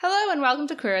Hello and welcome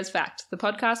to Queer as Fact, the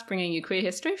podcast bringing you queer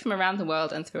history from around the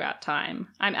world and throughout time.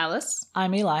 I'm Alice.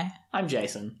 I'm Eli. I'm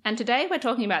Jason. And today we're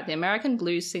talking about the American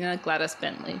blues singer Gladys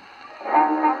Bentley.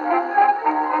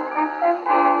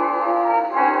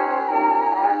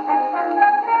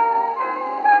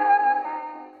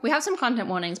 We have some content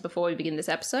warnings before we begin this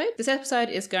episode. This episode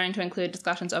is going to include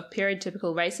discussions of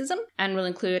period-typical racism and will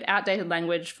include outdated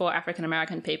language for African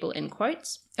American people in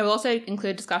quotes. It will also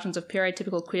include discussions of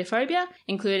period-typical queerphobia,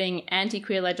 including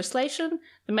anti-queer legislation,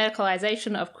 the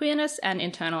medicalization of queerness, and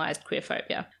internalized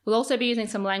queerphobia. We'll also be using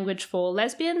some language for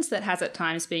lesbians that has at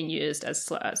times been used as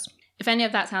slurs. If any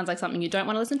of that sounds like something you don't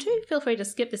want to listen to, feel free to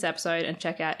skip this episode and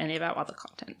check out any of our other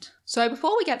content. So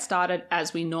before we get started,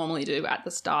 as we normally do at the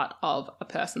start of a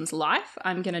person's life,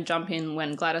 I'm going to jump in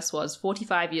when Gladys was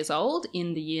 45 years old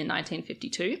in the year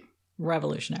 1952.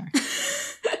 Revolutionary.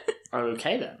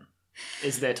 Okay then.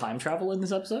 Is there time travel in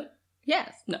this episode?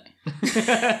 Yes. No.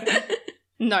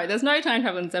 No, there's no time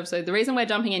travel in this episode. The reason we're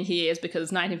jumping in here is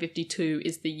because 1952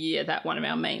 is the year that one of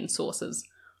our main sources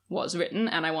was written,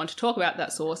 and I want to talk about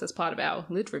that source as part of our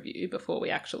lit review before we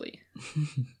actually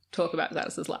talk about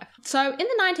Gladys's life. So in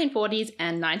the 1940s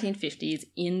and 1950s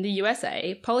in the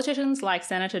USA, politicians like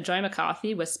Senator Joe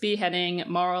McCarthy were spearheading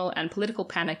moral and political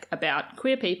panic about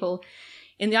queer people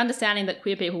in the understanding that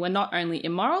queer people were not only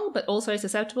immoral, but also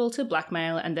susceptible to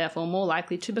blackmail and therefore more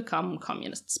likely to become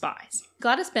communist spies.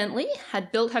 Gladys Bentley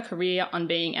had built her career on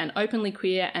being an openly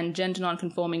queer and gender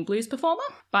non-conforming blues performer,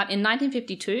 but in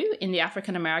 1952, in the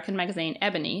African American magazine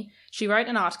Ebony, she wrote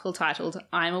an article titled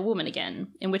 "I'm a Woman Again,"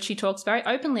 in which she talks very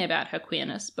openly about her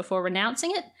queerness before renouncing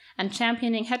it and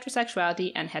championing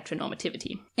heterosexuality and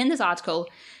heteronormativity. In this article,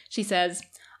 she says,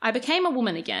 "I became a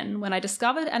woman again when I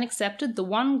discovered and accepted the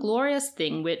one glorious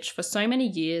thing which, for so many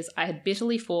years, I had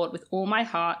bitterly fought with all my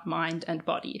heart, mind, and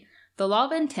body. The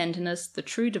love and tenderness, the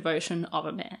true devotion of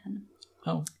a man."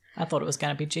 Oh, I thought it was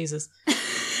going to be Jesus.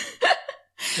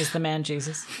 Is the man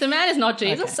Jesus? The man is not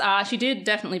Jesus. Okay. She did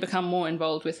definitely become more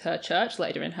involved with her church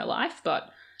later in her life, but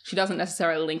she doesn't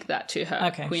necessarily link that to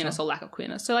her queerness or lack of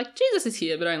queerness. So, Jesus is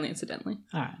here, but only incidentally.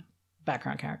 All right.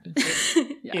 Background character.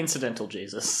 Yeah. Incidental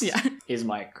Jesus is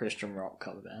my Christian rock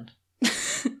cover band.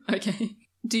 Okay.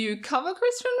 Do you cover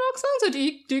Christian rock songs, or do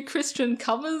you do Christian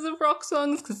covers of rock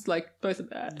songs? Because, both are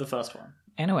bad. The first one.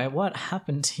 Anyway, what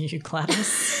happened to you,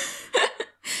 Gladys?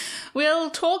 We'll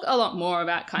talk a lot more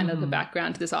about kind of the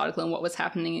background to this article and what was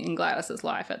happening in Gladys's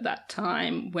life at that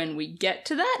time when we get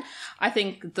to that. I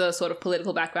think the sort of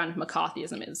political background of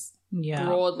McCarthyism is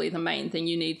broadly the main thing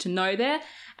you need to know there.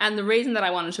 And the reason that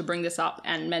I wanted to bring this up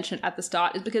and mention it at the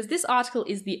start is because this article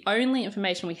is the only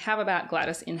information we have about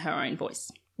Gladys in her own voice.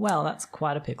 Well, that's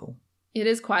quite a pickle. It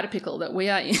is quite a pickle that we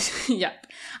are in. Yep.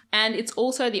 And it's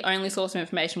also the only source of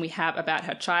information we have about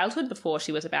her childhood before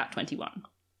she was about 21.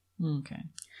 Okay.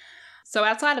 So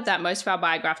outside of that, most of our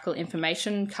biographical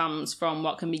information comes from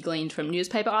what can be gleaned from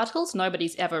newspaper articles.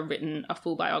 Nobody's ever written a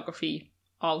full biography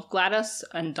of Gladys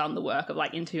and done the work of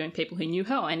interviewing people who knew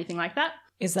her or anything like that.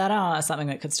 Is that something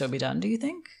that could still be done, do you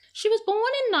think? She was born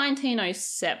in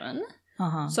 1907.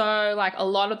 Uh-huh. So a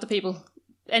lot of the people,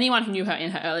 anyone who knew her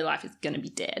in her early life is going to be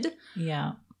dead.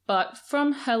 Yeah. But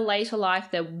from her later life,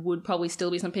 there would probably still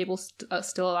be some people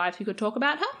still alive who could talk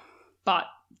about her. But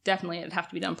definitely it'd have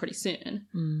to be done pretty soon.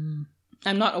 Mm.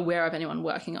 I'm not aware of anyone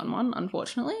working on one,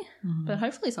 unfortunately, but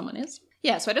hopefully someone is.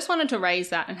 Yeah, so I just wanted to raise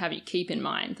that and have you keep in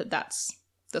mind that that's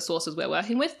the sources we're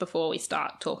working with before we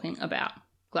start talking about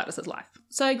Gladys's life.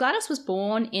 So Gladys was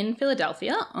born in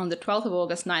Philadelphia on the 12th of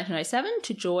August 1907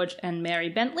 to George and Mary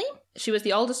Bentley. She was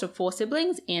the oldest of 4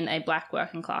 siblings in a black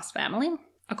working class family.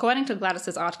 According to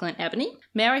Gladys's article in Ebony,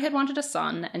 Mary had wanted a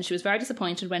son and she was very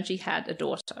disappointed when she had a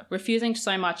daughter, refusing to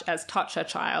so much as touch her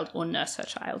child or nurse her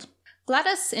child.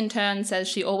 Gladys, in turn, says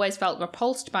she always felt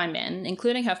repulsed by men,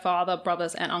 including her father,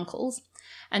 brothers, and uncles.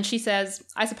 And she says,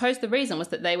 "I suppose the reason was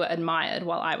that they were admired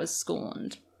while I was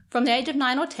scorned." From the age of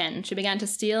 9 or 10, she began to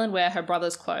steal and wear her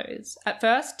brother's clothes, at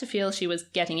first to feel she was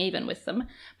getting even with them,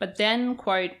 but then,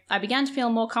 quote, "I began to feel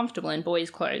more comfortable in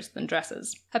boys' clothes than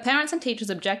dresses." Her parents and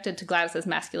teachers objected to Gladys's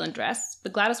masculine dress,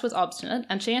 but Gladys was obstinate,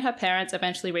 and she and her parents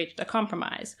eventually reached a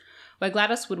compromise, where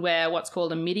Gladys would wear what's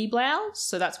called a midi blouse,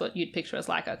 so that's what you'd picture as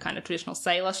a kind of traditional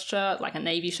sailor shirt, like a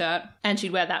navy shirt, and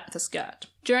she'd wear that with a skirt.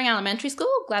 During elementary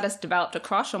school, Gladys developed a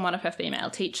crush on one of her female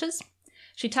teachers.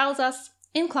 She tells us,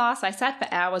 "In class, I sat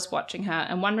for hours watching her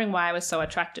and wondering why I was so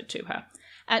attracted to her.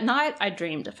 At night, I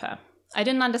dreamed of her. I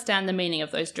didn't understand the meaning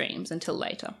of those dreams until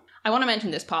later." I want to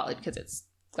mention this partly because it's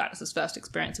Gladys's first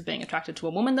experience of being attracted to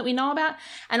a woman that we know about.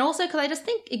 And also because I just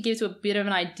think it gives you a bit of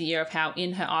an idea of how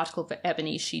in her article for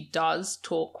Ebony, she does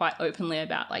talk quite openly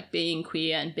about like being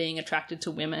queer and being attracted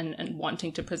to women and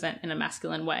wanting to present in a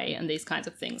masculine way and these kinds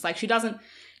of things. Like she doesn't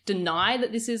deny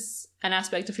that this is an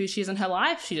aspect of who she is in her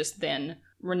life. She just then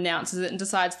renounces it and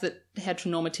decides that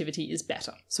heteronormativity is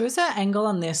better. So is her angle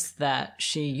on this that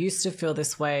she used to feel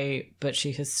this way but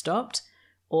she has stopped?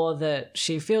 Or that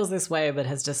she feels this way but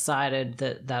has decided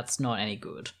that that's not any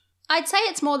good? I'd say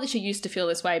it's more that she used to feel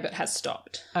this way but has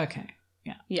stopped. Okay,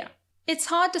 yeah. Yeah. It's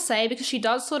hard to say because she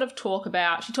does sort of talks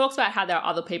about how there are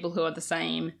other people who are the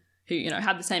same, who, you know,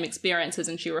 have the same experiences,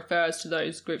 and she refers to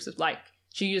those groups of like,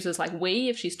 she uses like we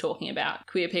if she's talking about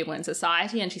queer people in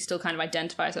society, and she still kind of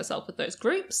identifies herself with those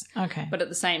groups. Okay. But at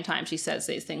the same time, she says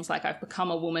these things like, I've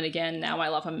become a woman again, now I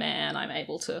love a man, I'm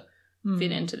able to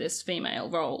fit into this female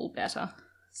role better.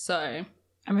 So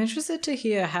I'm interested to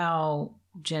hear how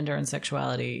gender and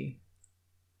sexuality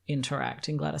interact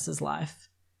in Gladys's life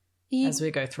as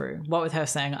we go through. What with her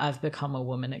saying, I've become a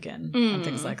woman again, and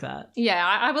things like that. Yeah,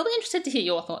 I will be interested to hear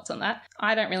your thoughts on that.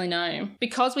 I don't really know.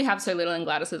 Because we have so little in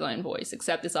Gladys's own voice,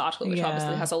 except this article, which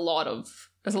obviously has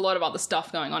there's a lot of other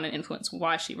stuff going on and influence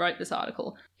why she wrote this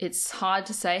article. It's hard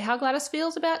to say how Gladys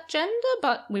feels about gender,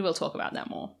 but we will talk about that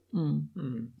more.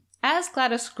 As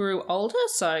Gladys grew older,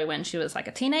 so when she was like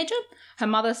a teenager, her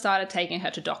mother started taking her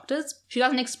to doctors. She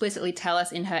doesn't explicitly tell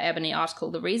us in her Ebony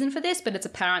article the reason for this, but it's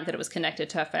apparent that it was connected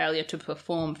to her failure to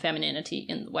perform femininity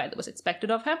in the way that was expected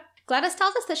of her. Gladys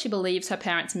tells us that she believes her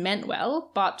parents meant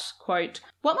well, but, quote,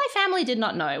 what my family did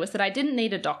not know was that I didn't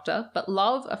need a doctor, but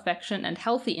love, affection, and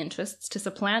healthy interests to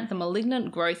supplant the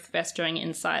malignant growth festering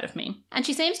inside of me. And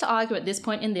she seems to argue at this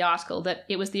point in the article that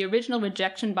it was the original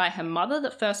rejection by her mother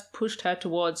that first pushed her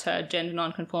towards her gender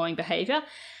non-conforming behaviour,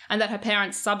 and that her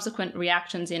parents' subsequent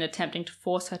reactions in attempting to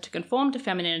force her to conform to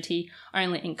femininity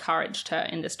only encouraged her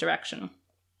in this direction.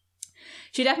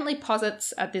 She definitely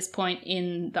posits at this point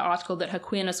in the article that her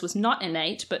queerness was not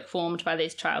innate, but formed by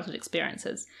these childhood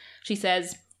experiences. She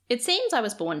says, it seems I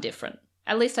was born different.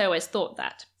 At least I always thought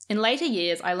that. In later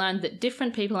years, I learned that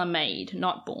different people are made,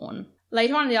 not born.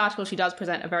 Later on in the article, she does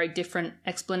present a very different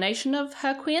explanation of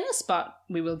her queerness, but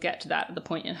we will get to that at the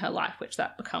point in her life which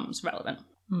that becomes relevant.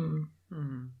 Do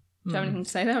you have anything to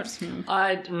say there?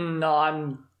 I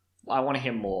want to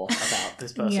hear more about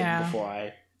this person before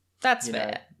I That's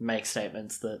fair. Make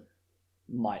statements that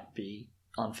might be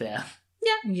unfair.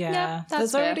 Yeah.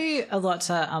 There's already a lot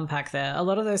to unpack there. A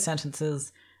lot of those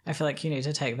sentences, I feel like you need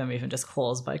to take them even just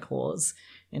clause by clause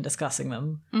in discussing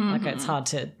them. Like it's hard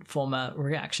to form a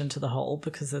reaction to the whole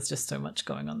because there's just so much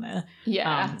going on there.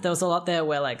 Yeah. There was a lot there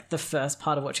where like the first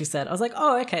part of what she said, I was like,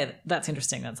 oh, okay, that's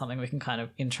interesting. That's something we can kind of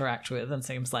interact with and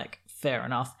seems like fair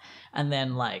enough. And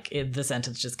then like the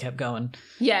sentence just kept going.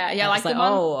 Yeah, like the one,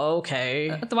 oh,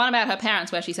 okay. The one about her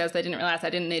parents where she says they didn't realize I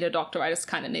didn't need a doctor, I just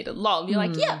kind of needed love. You're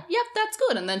like, yep, that's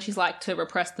good. And then she's like, to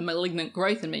repress the malignant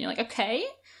growth in me. You're like, okay,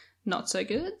 not so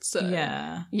good. So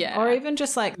yeah. Or even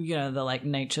just like, you know, the like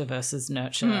nature versus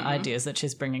nurture ideas that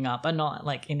she's bringing up are not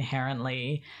like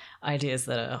inherently ideas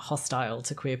that are hostile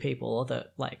to queer people or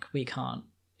that like we can't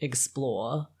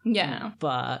explore. Yeah.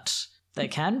 But they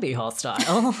can be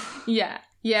hostile.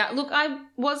 Yeah, look, I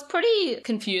was pretty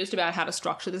confused about how to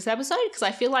structure this episode because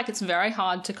I feel like it's very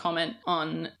hard to comment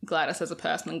on Gladys as a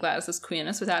person and Gladys's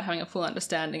queerness without having a full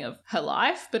understanding of her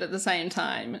life. But at the same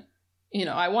time, you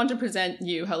know, I want to present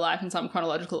you her life in some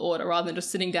chronological order rather than just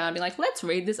sitting down and being like, let's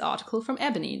read this article from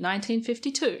Ebony,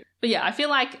 1952. But yeah, I feel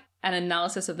like an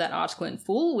analysis of that article in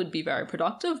full would be very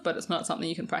productive, but it's not something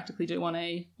you can practically do on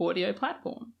a audio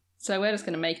platform. So we're just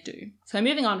going to make do. So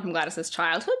moving on from Gladys's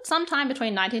childhood, sometime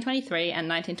between 1923 and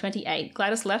 1928,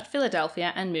 Gladys left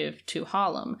Philadelphia and moved to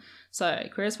Harlem. So,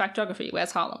 Queer as Fact Geography,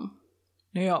 where's Harlem?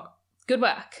 New York. Good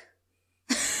work.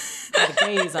 Where the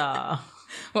gays are.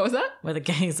 What was that? Where the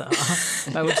gays are.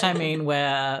 By which I mean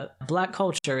where black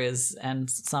culture is and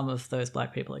some of those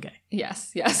black people are gay.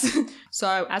 Yes.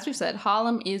 So, as we've said,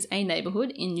 Harlem is a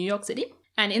neighborhood in New York City.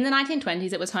 And in the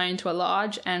 1920s, it was home to a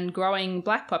large and growing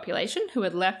black population who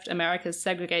had left America's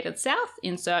segregated South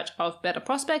in search of better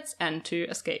prospects and to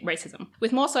escape racism.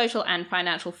 With more social and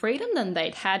financial freedom than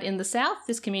they'd had in the South,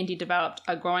 this community developed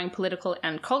a growing political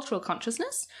and cultural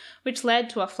consciousness, which led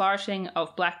to a flourishing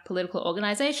of black political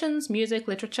organizations, music,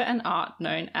 literature, and art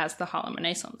known as the Harlem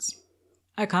Renaissance.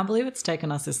 I can't believe it's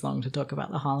taken us this long to talk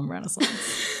about the Harlem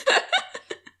Renaissance.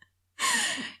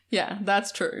 Yeah,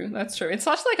 that's true. That's true. It's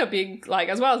such like a big, like,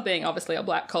 as well as being obviously a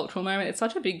Black cultural moment, it's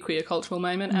such a big queer cultural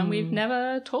moment, and we've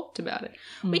never talked about it.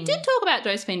 We did talk about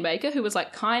Josephine Baker, who was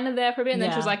like kind of there for a bit, and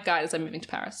then she was like, guys, I'm moving to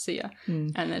Paris, see ya.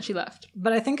 And then she left.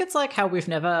 But I think it's like how we've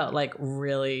never like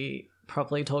really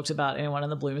properly talked about anyone in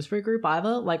the Bloomsbury group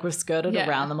either. Like we've skirted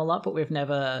around them a lot, but we've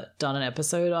never done an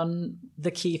episode on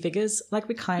the key figures. Like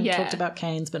we kind of talked about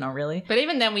Keynes, but not really. But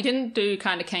even then we didn't do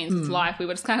kind of Keynes' life. We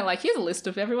were just kind of like, here's a list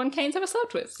of everyone Keynes ever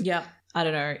slept with. Yeah. I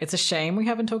don't know. It's a shame we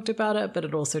haven't talked about it, but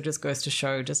it also just goes to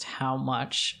show just how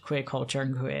much queer culture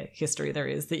and queer history there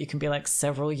is, that you can be like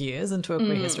several years into a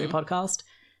queer history podcast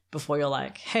before you're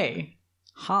like, hey,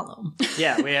 Harlem.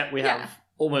 Yeah, we have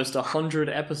almost 100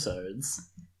 episodes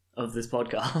of this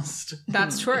podcast.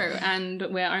 That's true. And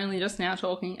we're only just now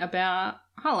talking about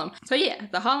Harlem. So yeah,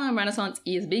 the Harlem Renaissance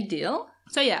is a big deal.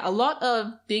 So yeah, a lot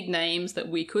of big names that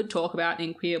we could talk about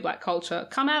in queer Black culture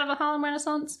come out of the Harlem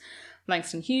Renaissance.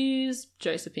 Langston Hughes,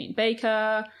 Josephine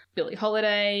Baker, Billie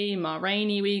Holiday, Ma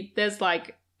Rainey. There's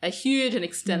like a huge and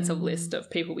extensive list of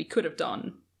people we could have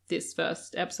done this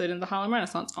first episode in the Harlem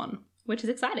Renaissance on, which is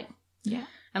exciting. Yeah.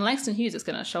 And Langston Hughes is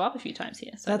going to show up a few times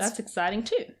here, so that's exciting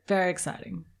too. Very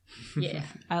exciting. Yeah.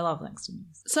 I love Langston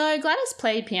Hughes. So Gladys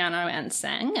played piano and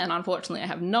sang, and unfortunately I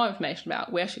have no information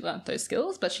about where she learnt those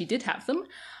skills, but she did have them.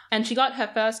 And she got her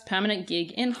first permanent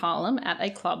gig in Harlem at a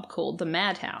club called the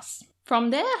Madhouse.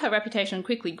 From there, her reputation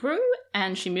quickly grew,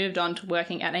 and she moved on to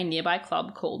working at a nearby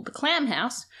club called the Clam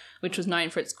House, which was known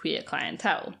for its queer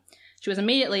clientele. She was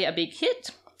immediately a big hit.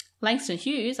 Langston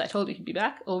Hughes, I told you he'd be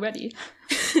back already.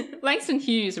 Langston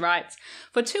Hughes writes,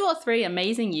 "For 2 or 3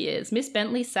 amazing years, Miss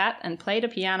Bentley sat and played a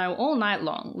piano all night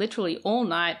long, literally all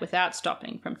night without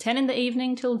stopping, from 10 in the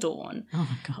evening till dawn. Oh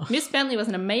my God. Miss Bentley was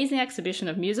an amazing exhibition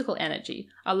of musical energy,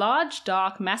 a large,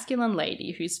 dark, masculine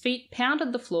lady whose feet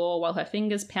pounded the floor while her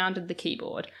fingers pounded the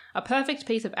keyboard, a perfect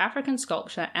piece of African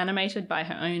sculpture animated by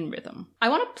her own rhythm." I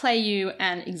want to play you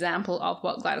an example of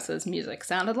what Gladys's music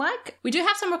sounded like. We do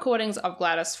have some recordings of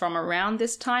Gladys from around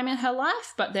this time in her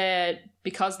life, but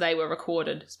because they were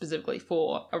recorded specifically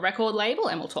for a record label,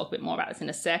 and we'll talk a bit more about this in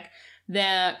a sec,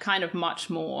 they're kind of much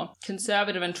more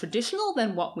conservative and traditional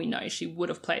than what we know she would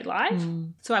have played live.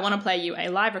 So I want to play you a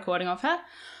live recording of her,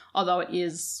 although it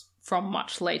is from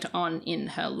much later on in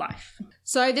her life.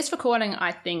 So this recording,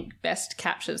 I think, best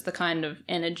captures the kind of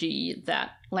energy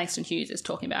that Langston Hughes is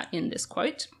talking about in this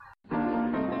quote.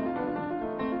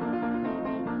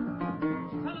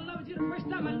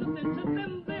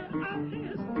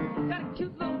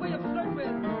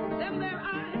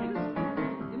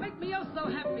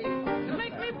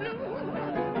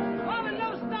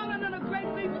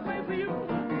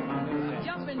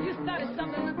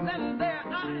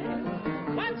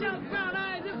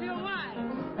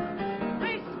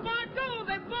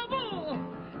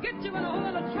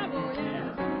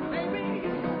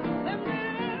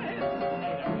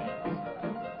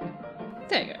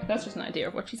 There you go. That's just an idea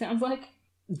of what she sounds like.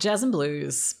 Jazz and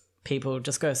blues people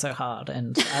just go so hard,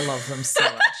 and I love them so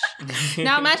much.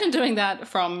 Now imagine doing that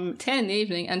from 10 in the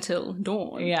evening until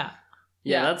dawn. Yeah,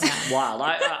 that's wild.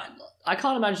 I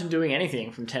can't imagine doing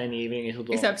anything from 10 in the evening until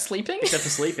dawn. Except sleeping? Except for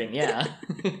sleeping, yeah.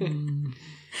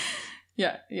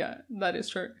 Yeah, that is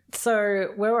true.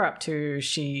 So where we're up to,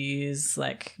 she's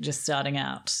like just starting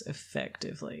out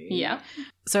effectively. Yeah.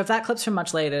 So if that clip's from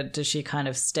much later, does she kind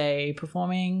of stay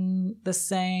performing the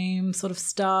same sort of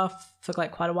stuff for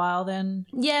like quite a while then?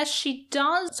 Yeah, she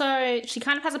does. So she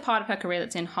kind of has a part of her career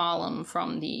that's in Harlem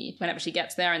from whenever she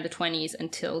gets there in the 20s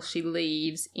until she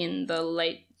leaves in the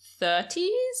late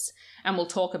 30s. And we'll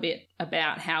talk a bit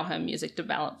about how her music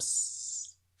develops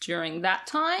during that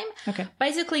time. Okay.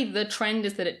 Basically, the trend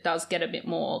is that it does get a bit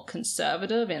more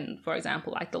conservative in, for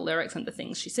example, like the lyrics and the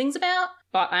things she sings about.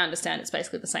 But I understand it's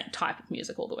basically the same type of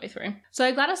music all the way through.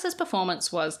 So Gladys's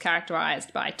performance was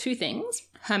characterized by 2 things: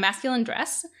 her masculine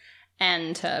dress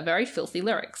and her very filthy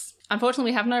lyrics. Unfortunately,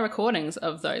 we have no recordings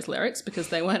of those lyrics because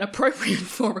they weren't appropriate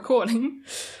for recording.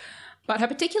 But her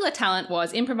particular talent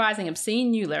was improvising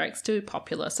obscene new lyrics to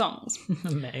popular songs.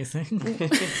 Amazing.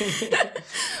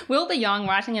 Wilbur Young,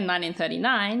 writing in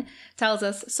 1939, tells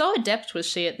us, "So adept was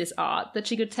she at this art that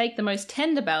she could take the most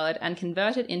tender ballad and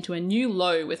convert it into a new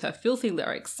low with her filthy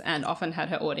lyrics, and often had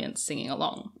her audience singing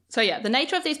along." So yeah, the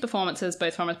nature of these performances,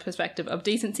 both from a perspective of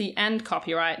decency and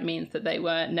copyright, means that they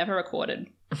were never recorded.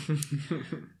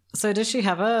 So does she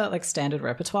have a like standard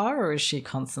repertoire, or is she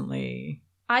constantly...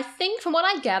 I think from what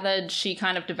I gathered, she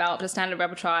kind of developed a standard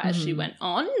repertoire as she went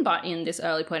on, but in this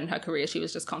early point in her career, she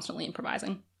was just constantly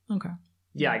improvising. Okay.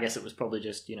 Yeah, I guess it was probably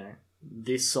just,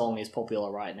 this song is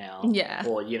popular right now. Yeah.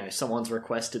 Or, you know, someone's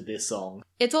requested this song.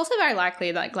 It's also very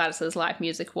likely that Gladys's live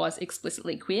music was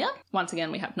explicitly queer. Once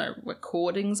again, we have no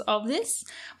recordings of this,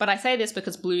 but I say this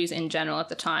because blues in general at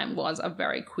the time was a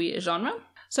very queer genre.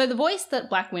 So the voice that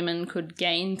black women could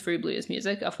gain through blues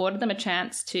music afforded them a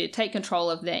chance to take control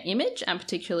of their image and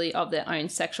particularly of their own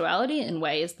sexuality in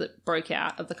ways that broke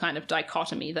out of the kind of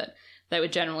dichotomy that they were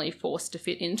generally forced to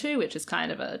fit into, which is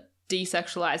kind of a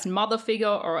desexualized mother figure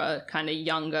or a kind of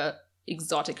younger,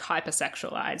 exotic,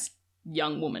 hypersexualized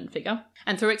young woman figure.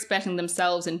 And through expressing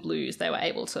themselves in blues, they were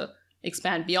able to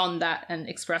expand beyond that and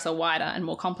express a wider and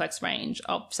more complex range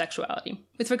of sexuality.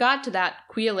 With regard to that,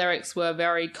 queer lyrics were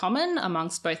very common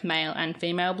amongst both male and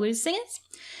female blues singers.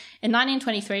 In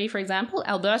 1923, for example,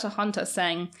 Alberta Hunter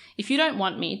sang, "If you don't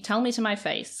want me, tell me to my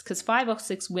face, 'cause 5 or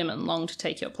 6 women long to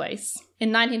take your place."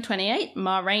 In 1928,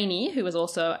 Ma Rainey, who was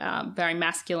also a very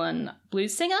masculine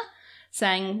blues singer,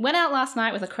 sang, "Went out last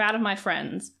night with a crowd of my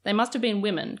friends. They must have been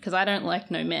women, 'cause I don't like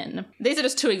no men." These are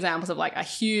just 2 examples of like a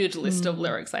huge list of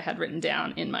lyrics I had written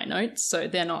down in my notes, so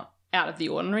they're not out of the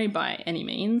ordinary by any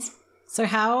means. So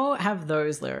how have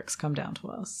those lyrics come down to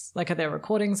us? Like, are there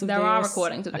recordings of these? There are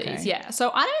recordings of these, yeah.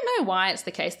 So I don't know why it's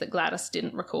the case that Gladys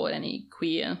didn't record any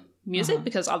queer music,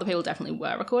 because other people definitely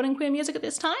were recording queer music at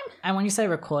this time. And when you say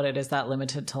recorded, is that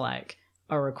limited to like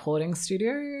a recording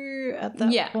studio at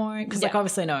that point? Because like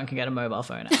obviously no one can get a mobile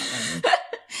phone out. And,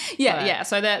 yeah.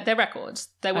 So they're records.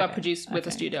 They were produced with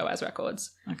a studio as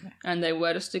records. Okay. And they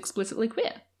were just explicitly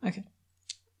queer. Okay.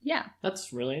 Yeah.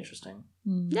 That's really interesting.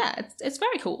 Yeah, it's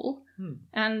very cool.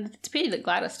 And it's a pity that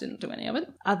Gladys didn't do any of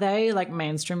it. Are they like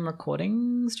mainstream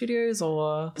recording studios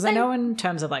or... Because I know in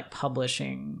terms of like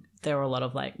publishing, there were a lot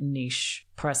of like niche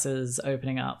presses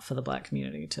opening up for the black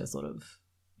community to sort of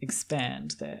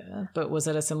expand there. But was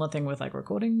it a similar thing with like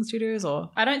recording studios or...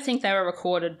 I don't think they were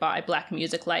recorded by black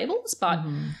music labels, but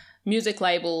music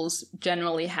labels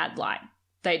generally had like...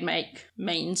 They'd make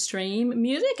mainstream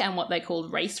music and what they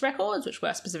called race records, which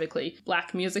were specifically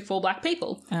black music for black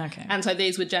people. Okay. And so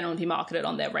these would generally be marketed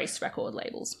on their race record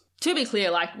labels. To be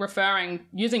clear, like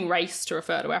using race to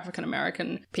refer to African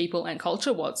American people and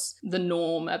culture was the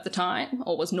norm at the time,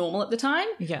 or was normal at the time.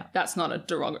 Yeah. That's not a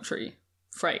derogatory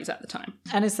phrase at the time.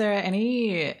 And is there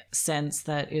any sense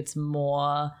that it's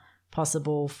more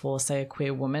possible for, say, a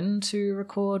queer woman to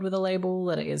record with a label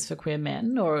than it is for queer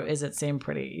men, or is it seem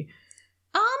pretty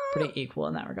equal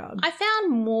in that regard? I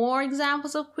found more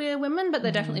examples of queer women, but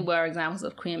there definitely were examples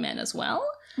of queer men as well.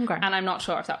 Okay. And I'm not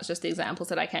sure if that was just the examples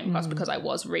that I came across because I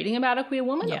was reading about a queer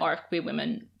woman, or if queer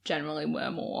women generally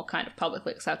were more kind of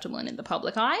publicly acceptable and in the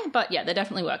public eye. But yeah, there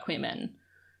definitely were queer men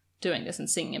doing this and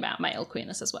singing about male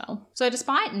queerness as well. So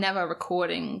despite never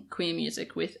recording queer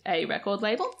music with a record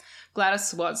label,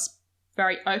 Gladys was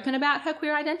very open about her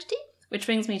queer identity. Which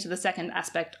brings me to the second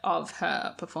aspect of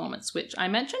her performance, which I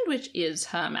mentioned, which is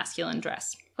her masculine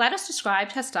dress. Gladys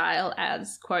described her style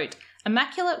as, quote,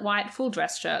 immaculate white full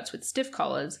dress shirts with stiff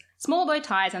collars, small bow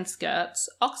ties and skirts,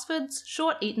 Oxfords,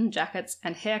 short Eton jackets,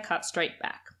 and hair cut straight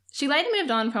back. She later moved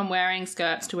on from wearing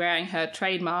skirts to wearing her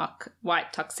trademark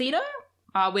white tuxedo,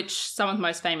 which some of the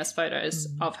most famous photos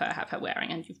of her have her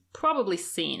wearing, and you've probably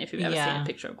seen if you've ever seen a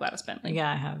picture of Gladys Bentley. Yeah,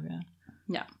 I have,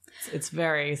 Yeah. It's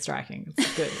very striking.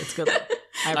 It's good. It's good.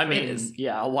 I mean,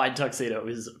 a white tuxedo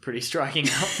is a pretty striking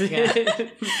outfit.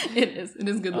 It is. It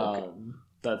is good look.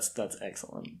 That's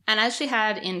excellent. And as she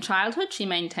had in childhood, she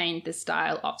maintained this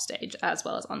style offstage as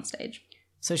well as on stage.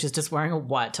 So she's just wearing a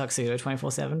white tuxedo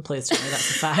 24/7. Please tell me that's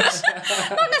a fact.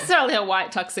 Not necessarily a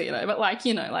white tuxedo, but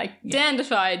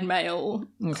dandified male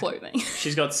clothing.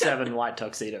 She's got 7 white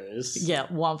tuxedos. Yeah,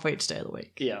 one for each day of the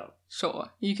week. Yeah. Sure,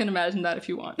 you can imagine that if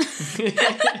you want.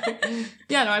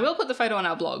 I will put the photo on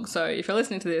our blog, so if you're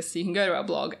listening to this, you can go to our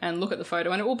blog and look at the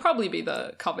photo, and it will probably be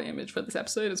the cover image for this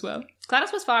episode as well.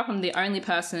 Gladys was far from the only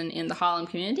person in the Harlem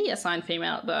community assigned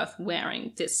female at birth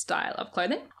wearing this style of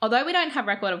clothing. Although we don't have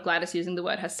record of Gladys using the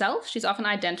word herself, she's often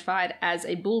identified as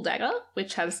a bulldagger,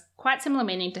 which has quite similar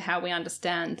meaning to how we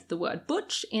understand the word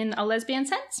butch in a lesbian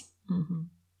sense. Mm-hmm.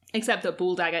 Except that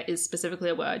bulldagger is specifically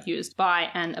a word used by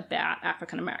and about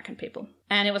African American people.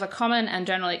 And it was a common and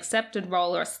generally accepted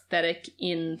role or aesthetic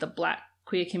in the black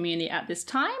queer community at this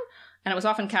time, and it was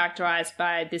often characterized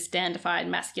by this dandified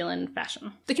masculine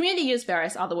fashion. The community used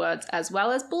various other words as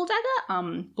well as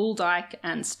bulldagger. Bulldyke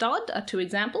and stud are 2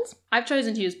 examples. I've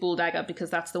chosen to use bulldagger because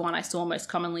that's the one I saw most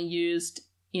commonly used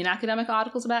in academic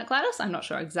articles about Gladys. I'm not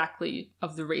sure exactly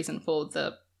of the reason for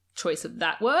the choice of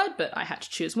that word, but I had to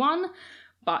choose one.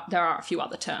 But there are a few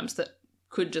other terms that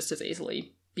could just as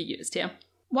easily be used here.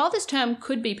 While this term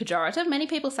could be pejorative, many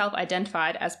people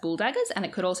self-identified as bulldaggers, and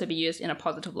it could also be used in a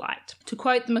positive light. To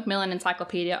quote the Macmillan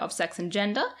Encyclopedia of Sex and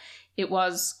Gender, it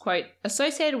was, quote,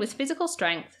 associated with physical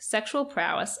strength, sexual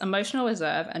prowess, emotional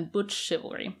reserve, and butch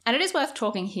chivalry. And it is worth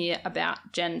talking here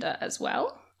about gender as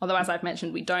well. Although, as I've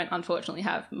mentioned, we don't unfortunately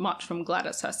have much from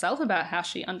Gladys herself about how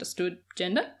she understood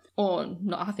gender, or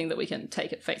nothing that we can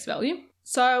take at face value.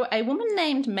 So a woman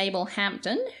named Mabel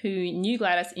Hampton, who knew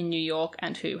Gladys in New York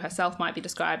and who herself might be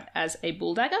described as a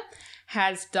bulldagger,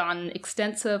 has done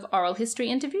extensive oral history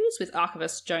interviews with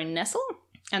archivist Joan Nessel.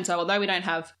 And so although we don't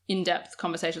have in-depth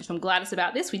conversations from Gladys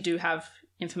about this, we do have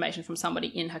information from somebody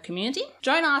in her community.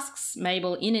 Joan asks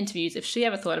Mabel in interviews if she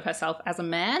ever thought of herself as a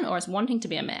man or as wanting to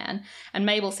be a man, and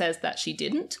Mabel says that she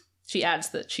didn't. She adds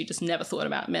that she just never thought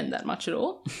about men that much at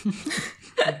all.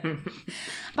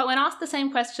 But when asked the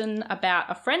same question about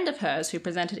a friend of hers who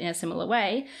presented in a similar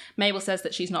way, Mabel says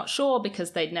that she's not sure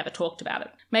because they'd never talked about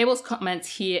it. Mabel's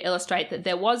comments here illustrate that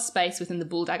there was space within the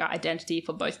bulldagger identity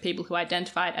for both people who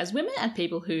identified as women and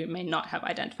people who may not have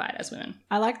identified as women.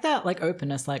 I like that, like,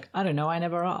 openness, like, I don't know, I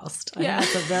never asked. I think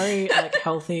that's a very, like,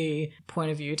 healthy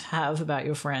point of view to have about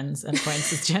your friends and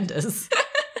acquaintances' genders.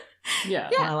 Yeah.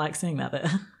 And I like seeing that there.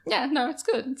 Yeah, no, it's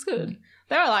good. It's good.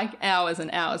 There are like hours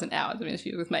and hours and hours of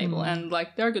interviews with Mabel, and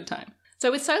like they're a good time.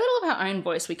 So with so little of her own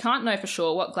voice, we can't know for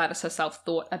sure what Gladys herself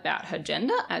thought about her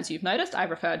gender. As you've noticed, I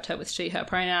referred to her with she, her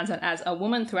pronouns and as a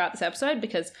woman throughout this episode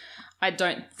because I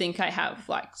don't think I have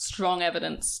like strong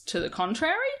evidence to the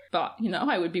contrary, but you know,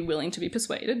 I would be willing to be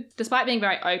persuaded. Despite being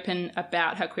very open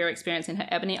about her queer experience in her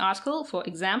Ebony article, for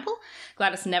example,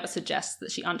 Gladys never suggests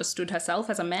that she understood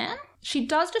herself as a man. She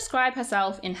does describe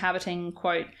herself inhabiting,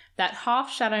 quote, that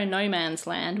half-shadow no man's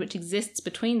land which exists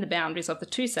between the boundaries of the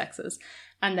two sexes,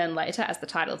 and then later, as the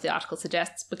title of the article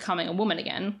suggests, becoming a woman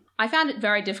again. I found it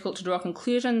very difficult to draw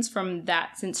conclusions from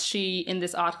that since she, in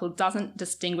this article, doesn't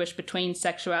distinguish between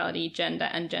sexuality, gender,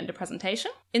 and gender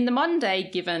presentation. In the modern day,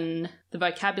 given the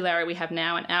vocabulary we have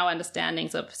now and our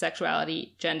understandings of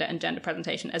sexuality, gender, and gender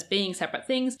presentation as being separate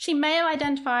things, she may have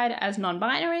identified as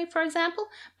non-binary, for example,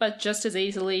 but just as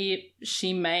easily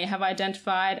she may have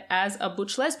identified as a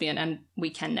butch lesbian, and we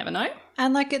can never know.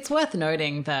 And like, it's worth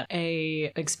noting that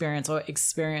a experience or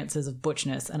experiences of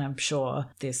butchness, and I'm sure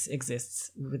this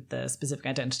exists with the specific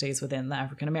identities within the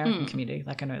African American community.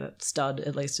 Like, I know that stud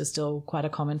at least is still quite a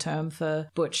common term for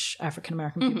butch African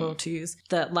American people to use.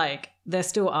 That like, there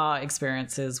still are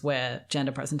experiences where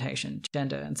gender presentation,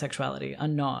 gender and sexuality are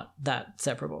not that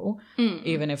separable,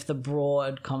 even if the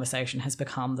broad conversation has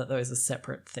become that those are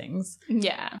separate things.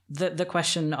 Yeah. The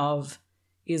question of,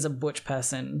 is a butch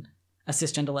person a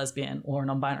cisgender lesbian or a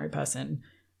non-binary person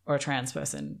or a trans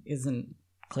person isn't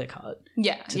clear-cut.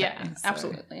 Yeah, today, yeah, so.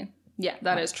 Absolutely. Yeah,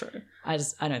 that is true. I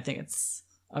don't think it's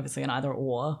obviously an either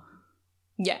or.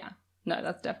 Yeah. No,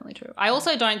 that's definitely true. I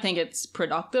also don't think it's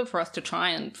productive for us to try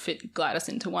and fit Gladys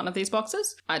into one of these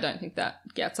boxes. I don't think that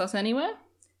gets us anywhere.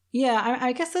 Yeah,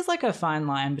 I guess there's like a fine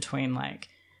line between like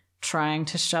trying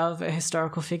to shove a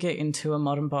historical figure into a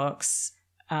modern box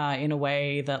in a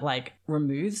way that like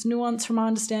removes nuance from our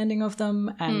understanding of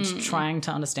them and trying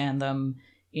to understand them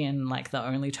in like the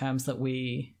only terms that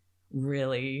we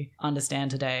really understand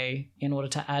today in order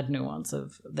to add nuance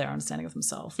of their understanding of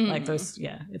themselves. Like those,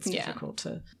 it's difficult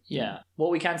to... Yeah.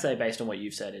 What we can say based on what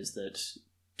you've said is that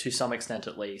to some extent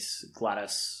at least,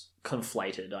 Gladys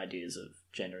conflated ideas of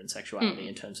gender and sexuality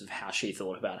in terms of how she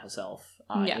thought about herself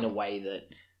in a way that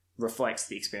reflects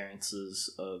the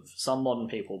experiences of some modern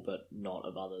people but not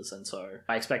of others. And so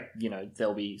I expect,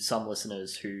 there'll be some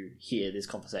listeners who hear this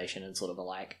conversation and sort of are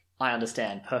like, I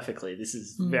understand perfectly. This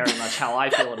is very much how I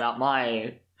feel about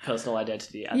my personal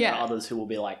identity. And there are others who will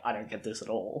be like, I don't get this at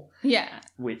all. Yeah.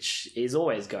 Which is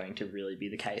always going to really be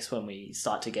the case when we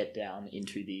start to get down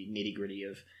into the nitty-gritty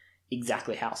of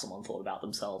exactly how someone thought about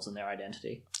themselves and their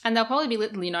identity. And there'll probably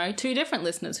be, two different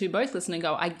listeners who both listen and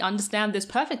go, I understand this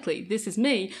perfectly. This is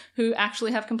me, who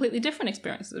actually have completely different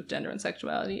experiences of gender and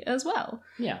sexuality as well.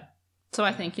 Yeah. So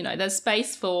I think, there's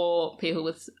space for people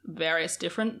with various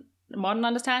different modern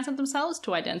understandings of themselves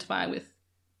to identify with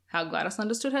how Gladys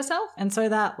understood herself. And so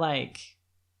that,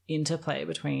 interplay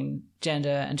between gender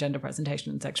and gender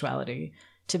presentation and sexuality,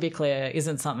 to be clear,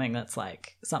 isn't something that's,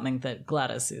 something that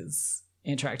Gladys is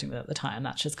interacting with at the time.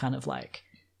 That's just kind of,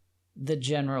 the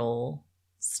general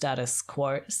status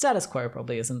quo. Status quo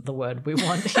probably isn't the word we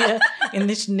want here in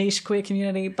this niche queer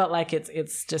community, but,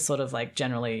 it's just sort of,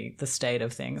 generally the state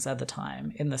of things at the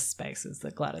time in the spaces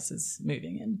that Gladys is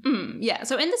moving in. Yeah,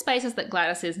 so in the spaces that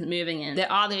Gladys is moving in,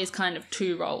 there are these kind of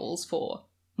two roles for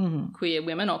queer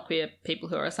women or queer people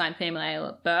who are assigned female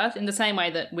at birth, in the same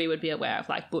way that we would be aware of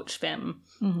like butch femme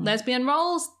lesbian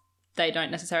roles. They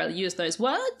don't necessarily use those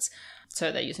words. So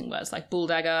they're using words like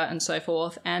bulldagger and so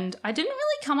forth. And I didn't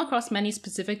really come across many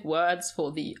specific words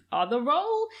for the other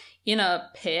role. In a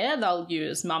pair, they'll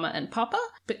use mama and papa.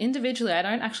 But individually, I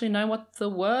don't actually know what the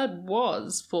word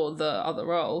was for the other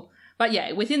role. But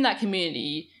yeah, within that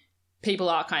community, people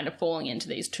are kind of falling into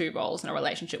these two roles, and a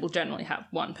relationship will generally have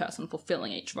one person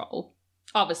fulfilling each role.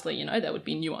 Obviously, you know, there would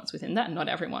be nuance within that, and not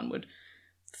everyone would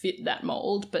fit that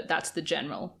mold, but that's the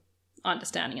general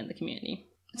understanding in the community.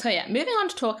 So yeah, moving on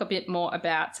to talk a bit more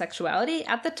about sexuality.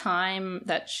 At the time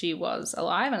that she was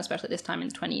alive, and especially this time in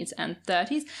the 20s and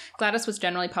 30s, Gladys was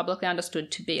generally publicly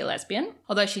understood to be a lesbian,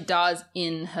 although she does,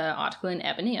 in her article in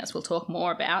Ebony, as we'll talk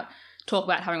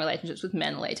about having relationships with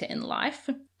men later in life.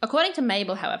 According to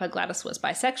Mabel, however, Gladys was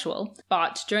bisexual,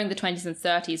 but during the 20s and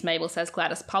 30s, Mabel says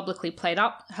Gladys publicly played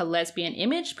up her lesbian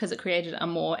image because it created a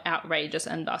more outrageous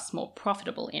and thus more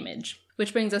profitable image.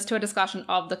 Which brings us to a discussion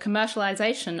of the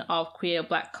commercialization of queer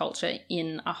black culture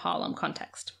in a Harlem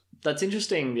context. That's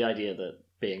interesting, the idea that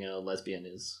being a lesbian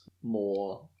is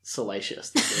more salacious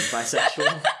than being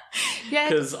bisexual. Yeah.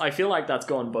 Because I feel like that's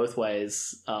gone both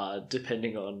ways,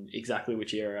 depending on exactly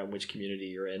which era and which community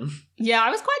you're in. Yeah, I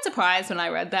was quite surprised when I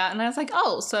read that, and I was like,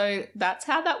 oh, so that's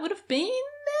how that would have been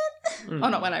then? Oh,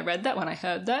 not when I read that, when I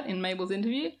heard that in Mabel's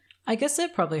interview. I guess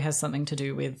it probably has something to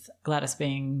do with Gladys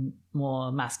being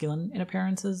more masculine in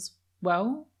appearance as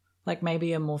well. Like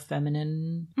maybe a more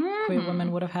feminine queer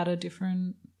woman would have had a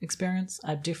different experience,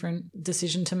 a different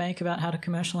decision to make about how to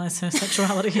commercialize her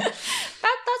sexuality.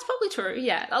 That's probably true,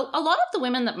 yeah. A lot of the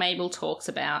women that Mabel talks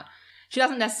about, she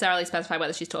doesn't necessarily specify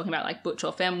whether she's talking about like butch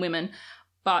or femme women,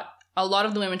 but a lot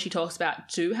of the women she talks about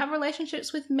do have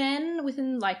relationships with men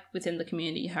within the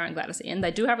community her and Gladys are in.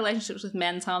 They do have relationships with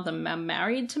men. Some of them are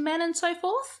married to men and so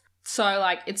forth. So,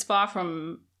 like, it's far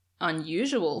from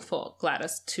unusual for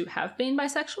Gladys to have been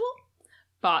bisexual,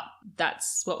 but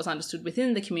that's what was understood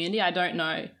within the community. I don't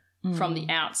know from the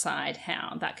outside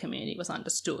how that community was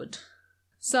understood.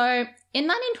 So, in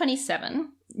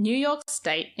 1927, New York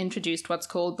State introduced what's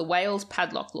called the Wales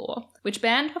Padlock Law, which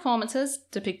banned performances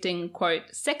depicting, quote,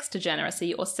 sex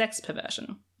degeneracy or sex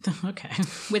perversion. Okay.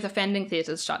 With offending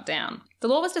theatres shut down. The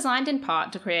law was designed in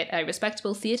part to create a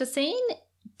respectable theatre scene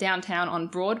downtown on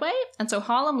Broadway, and so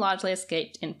Harlem largely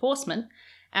escaped enforcement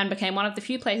and became one of the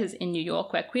few places in New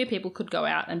York where queer people could go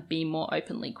out and be more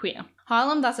openly queer.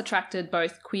 Harlem thus attracted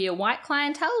both queer white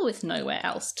clientele with nowhere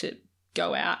else to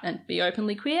go out and be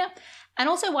openly queer, and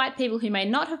also white people who may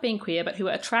not have been queer but who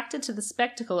were attracted to the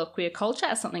spectacle of queer culture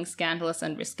as something scandalous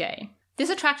and risque. This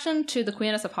attraction to the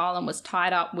queerness of Harlem was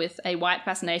tied up with a white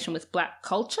fascination with black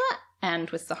culture and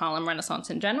with the Harlem Renaissance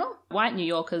in general. White New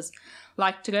Yorkers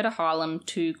liked to go to Harlem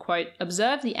to, quote,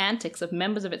 observe the antics of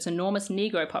members of its enormous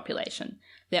Negro population,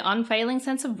 their unfailing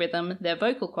sense of rhythm, their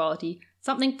vocal quality,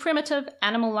 something primitive,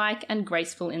 animal-like, and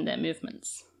graceful in their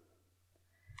movements.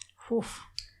 Oof.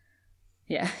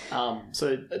 Yeah.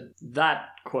 So that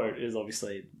quote is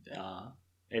obviously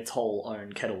its whole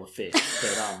own kettle of fish.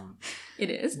 But it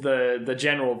is. The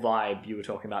general vibe you were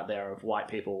talking about there of white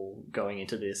people going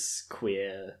into this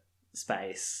queer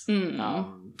space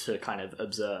to kind of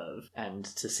observe and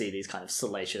to see these kind of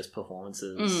salacious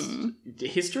performances.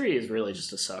 History is really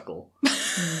just a circle.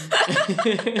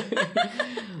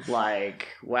 Like,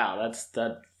 wow,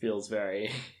 that feels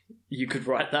very... You could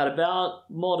write that about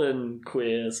modern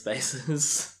queer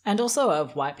spaces. And also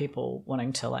of white people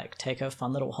wanting to like take a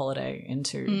fun little holiday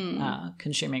into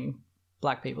consuming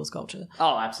black people's culture.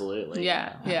 Oh, absolutely.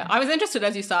 Yeah. I was interested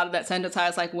as you started that sentence. I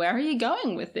was like, where are you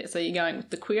going with this? Are you going with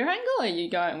the queer angle? Are you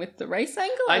going with the race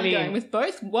angle? Are you going with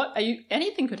both? What are you?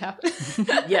 Anything could happen.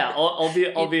 Yeah,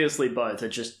 obviously both.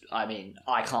 It's just, I mean,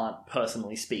 I can't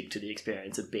personally speak to the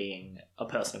experience of being a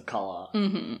person of colour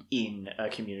in a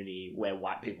community where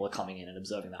white people are coming in and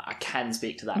observing that. I can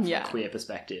speak to that from a queer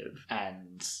perspective,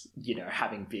 and, you know,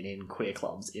 having been in queer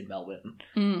clubs in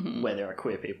Melbourne where there are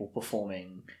queer people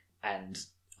performing and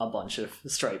a bunch of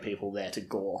straight people there to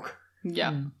gawk.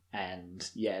 Yeah. And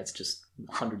yeah, it's just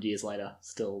 100 years later,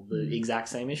 still the exact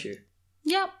same issue.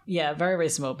 Yep. Yeah, very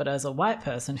reasonable. But as a white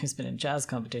person who's been in jazz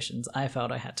competitions, I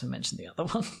felt I had to mention the other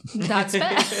one. That's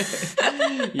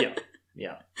fair.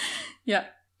 Yeah.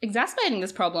 Exacerbating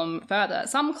this problem further,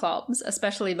 some clubs,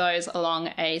 especially those along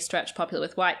a stretch popular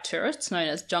with white tourists known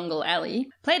as Jungle Alley,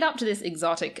 played up to this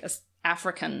exotic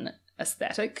African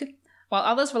aesthetic, while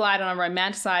others relied on a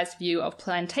romanticised view of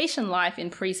plantation life in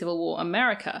pre-Civil War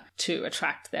America to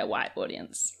attract their white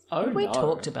audience. We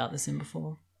talked about this in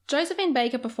before. Josephine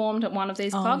Baker performed at one of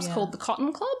these clubs called the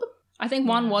Cotton Club. I think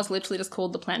one was literally just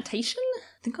called The Plantation.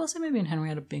 I think also maybe in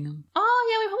Henrietta Bingham. Oh,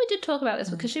 yeah, we probably did talk about this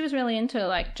because she was really into,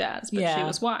 like, jazz, but she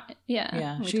was white.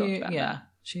 Yeah, we talked about that.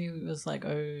 She was, like,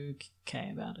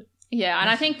 okay about it. Yeah, and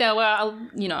I think there were,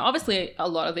 you know, obviously a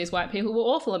lot of these white people were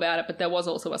awful about it, but there was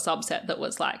also a subset that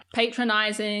was, like,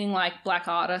 patronising, like, black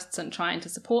artists and trying to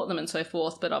support them and so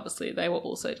forth, but obviously they were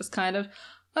also just kind of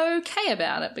okay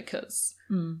about it because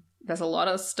there's a lot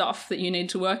of stuff that you need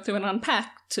to work through and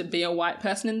unpack to be a white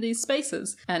person in these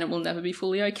spaces, and it will never be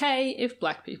fully okay if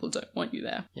black people don't want you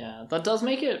there. Yeah, that does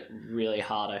make it really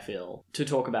hard, I feel, to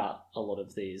talk about a lot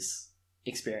of these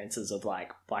experiences of,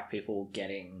 like, black people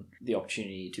getting the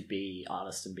opportunity to be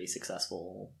artists and be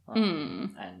successful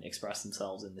and express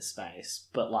themselves in this space.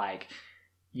 But, like,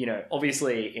 you know,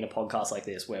 obviously in a podcast like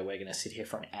this where we're going to sit here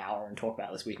for an hour and talk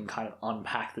about this, we can kind of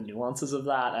unpack the nuances of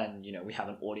that, and, you know, we have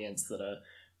an audience that are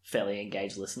fairly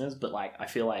engaged listeners, but, like, I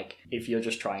feel like if you're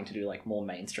just trying to do, like, more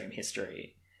mainstream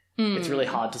history, it's really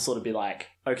hard to sort of be like,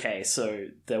 okay, so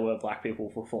there were black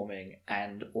people performing,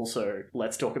 and also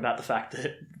let's talk about the fact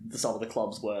that some of the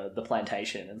clubs were The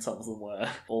Plantation and some of them were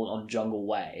all on Jungle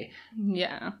Way.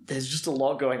 Yeah. There's just a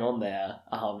lot going on there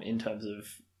in terms of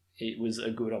it was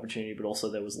a good opportunity, but also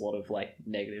there was a lot of, like,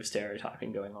 negative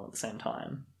stereotyping going on at the same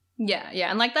time. Yeah,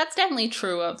 and, like, that's definitely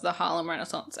true of the Harlem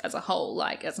Renaissance as a whole.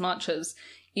 Like, as much as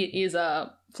it is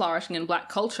a flourishing in black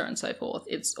culture and so forth,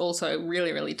 it's also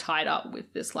really, really tied up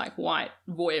with this, like, white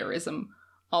voyeurism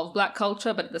of black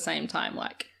culture, but at the same time,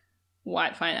 like,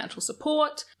 white financial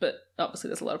support. But obviously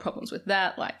there's a lot of problems with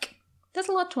that. Like, there's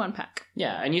a lot to unpack.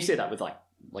 Yeah, and you see that with, like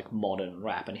modern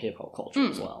rap and hip-hop culture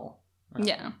as well.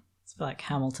 Yeah. It's like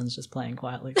Hamilton's just playing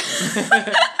quietly.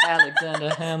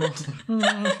 Alexander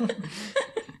Hamilton.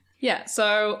 Yeah,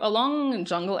 so along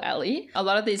Jungle Alley, a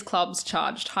lot of these clubs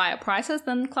charged higher prices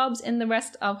than clubs in the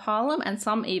rest of Harlem, and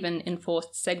some even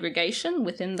enforced segregation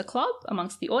within the club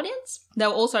amongst the audience. There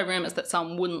were also rumours that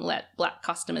some wouldn't let black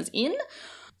customers in.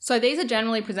 So these are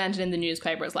generally presented in the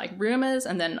newspaper as, like, rumours,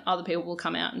 and then other people will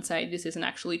come out and say this isn't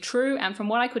actually true. And from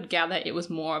what I could gather, it was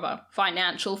more of a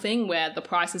financial thing where the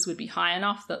prices would be high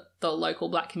enough that the local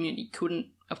black community couldn't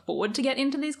afford to get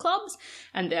into these clubs,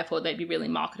 and therefore they'd be really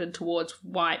marketed towards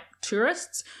white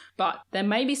tourists. But there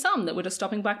may be some that were just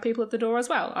stopping black people at the door as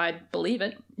well. I believe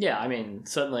it. Yeah, I mean,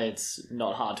 certainly it's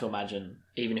not hard to imagine,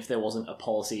 even if there wasn't a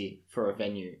policy for a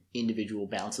venue, individual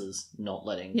bouncers not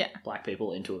letting black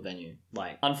people into a venue.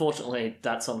 Like, unfortunately,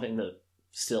 that's something that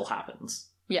still happens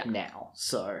now.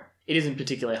 So it isn't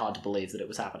particularly hard to believe that it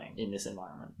was happening in this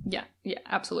environment. Yeah,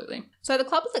 absolutely. So the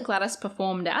clubs that Gladys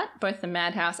performed at, both the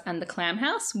Madhouse and the Clam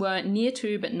House, were near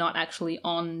to but not actually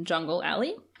on Jungle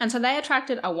Alley. And so they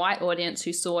attracted a white audience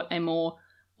who sought a more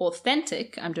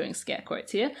authentic, I'm doing scare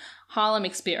quotes here, Harlem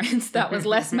experience that was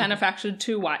less manufactured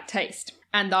to white taste.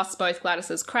 And thus both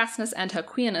Gladys's crassness and her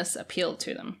queerness appealed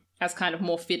to them, as kind of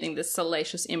more fitting this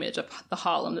salacious image of the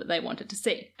Harlem that they wanted to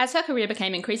see. As her career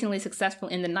became increasingly successful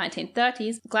in the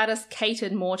 1930s, Gladys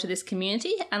catered more to this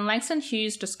community, and Langston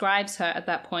Hughes describes her at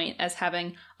that point as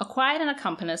having acquired an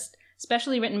accompanist,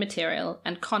 specially written material,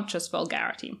 and conscious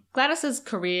vulgarity. Gladys's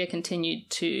career continued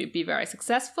to be very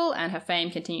successful, and her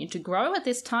fame continued to grow at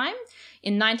this time.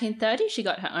 In 1930, she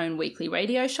got her own weekly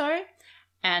radio show,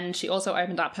 and she also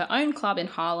opened up her own club in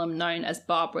Harlem known as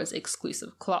Barbara's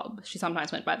Exclusive Club. She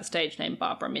sometimes went by the stage name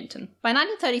Barbara Minton. By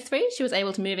 1933, she was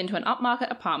able to move into an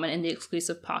upmarket apartment in the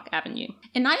exclusive Park Avenue.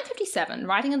 In 1957,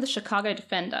 writing in the Chicago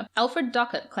Defender, Alfred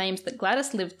Duckett claims that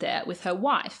Gladys lived there with her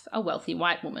wife, a wealthy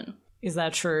white woman. Is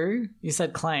that true? You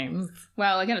said claims.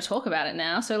 Well, we're going to talk about it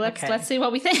now, so let's see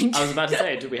what we think. I was about to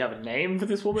say, do we have a name for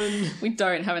this woman? We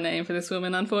don't have a name for this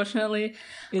woman, unfortunately.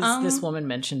 Is this woman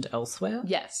mentioned elsewhere?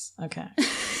 Yes. Okay.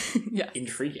 Yeah.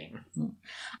 Intriguing.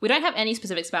 We don't have any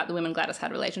specifics about the women Gladys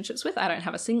had relationships with. I don't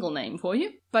have a single name for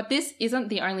you. But this isn't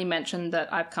the only mention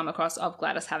that I've come across of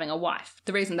Gladys having a wife.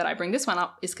 The reason that I bring this one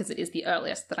up is because it is the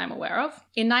earliest that I'm aware of.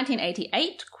 In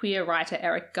 1988, queer writer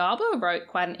Eric Garber wrote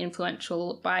quite an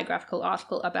influential biographical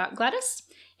article about Gladys,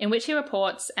 in which he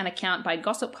reports an account by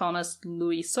gossip columnist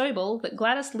Louis Sobel that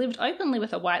Gladys lived openly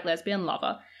with a white lesbian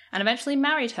lover and eventually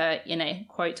married her in a,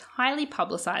 quote, highly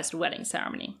publicised wedding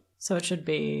ceremony. So it should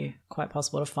be quite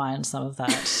possible to find some of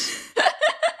that.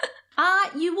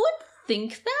 You would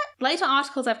think that. Later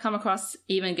articles I've come across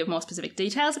even give more specific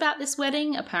details about this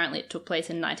wedding. Apparently it took place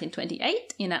in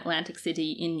 1928 in Atlantic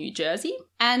City in New Jersey.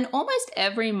 And almost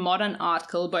every modern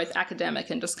article, both academic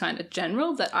and just kind of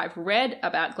general, that I've read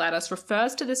about Gladys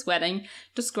refers to this wedding,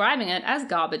 describing it, as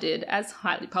Garber did, as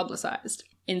highly publicised.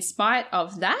 In spite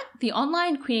of that, the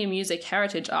Online Queer Music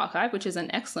Heritage Archive, which is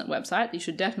an excellent website that you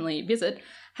should definitely visit,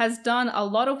 has done a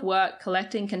lot of work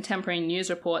collecting contemporary news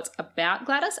reports about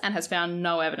Gladys and has found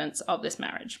no evidence of this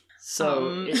marriage.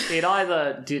 So it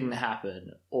either didn't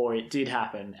happen or it did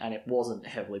happen and it wasn't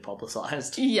heavily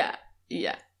publicised. Yeah.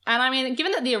 And I mean,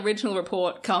 given that the original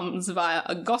report comes via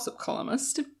a gossip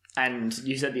columnist... And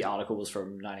you said the article was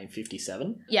from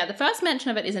 1957? Yeah, the first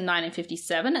mention of it is in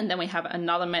 1957, and then we have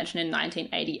another mention in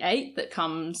 1988 that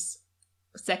comes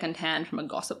secondhand from a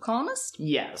gossip columnist.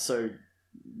 Yeah, so...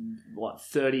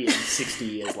 30 and 60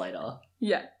 years later.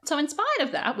 Yeah. So in spite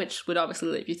of that, which would obviously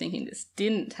leave you thinking this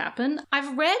didn't happen,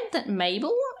 I've read that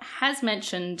Mabel has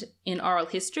mentioned in oral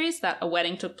histories that a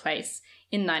wedding took place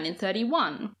in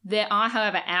 1931. There are,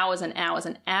 however, hours and hours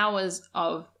and hours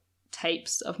of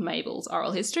tapes of Mabel's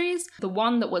oral histories. The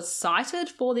one that was cited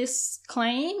for this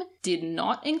claim did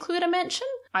not include a mention.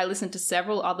 I listened to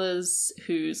several others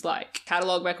whose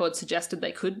catalogue records suggested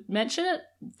they could mention it.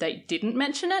 They didn't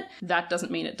mention it. That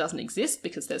doesn't mean it doesn't exist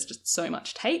because there's just so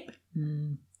much tape.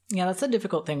 Yeah, that's a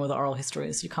difficult thing with oral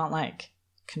histories. You can't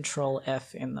control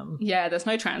F in them. Yeah, there's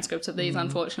no transcripts of these,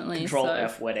 unfortunately. Control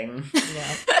F wedding.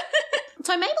 Yeah.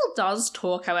 So Mabel does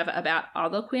talk, however, about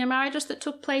other queer marriages that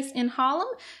took place in Harlem,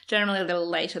 generally a little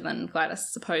later than Gladys'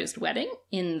 supposed wedding,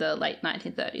 in the late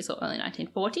 1930s or early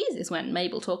 1940s is when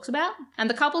Mabel talks about. And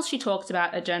the couples she talks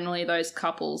about are generally those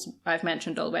couples I've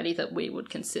mentioned already that we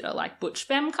would consider butch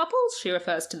femme couples. She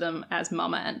refers to them as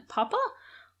mama and papa,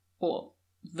 or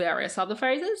various other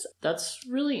phrases. That's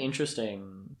really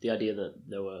interesting, the idea that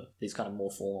there were these kind of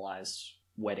more formalised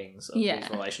weddings of these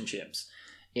relationships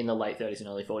in the late 30s and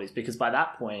early 40s, because by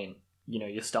that point,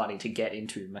 you're starting to get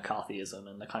into McCarthyism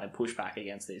and the kind of pushback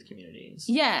against these communities.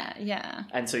 Yeah.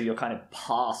 And so you're kind of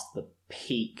past the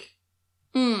peak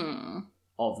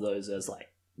of those as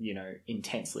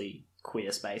intensely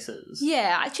queer spaces.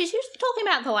 Yeah, she's usually talking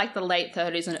about the late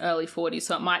 30s and early 40s,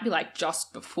 so it might be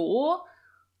just before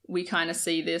we kind of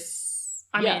see this.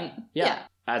 I mean,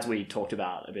 As we talked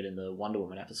about a bit in the Wonder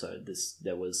Woman episode,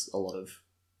 there was a lot of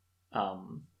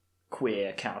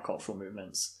queer countercultural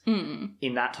movements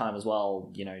in that time as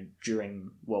well,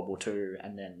 during World War II,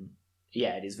 and then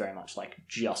it is very much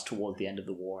just towards the end of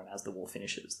the war and as the war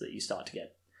finishes that you start to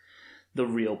get the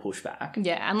real pushback.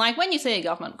 Yeah, and when you see a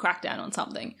government crackdown on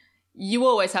something, you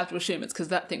always have to assume it's because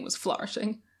that thing was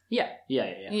flourishing. Yeah.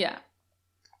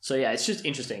 So it's just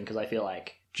interesting because I feel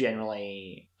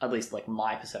generally, at least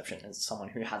my perception as someone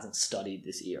who hasn't studied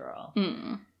this era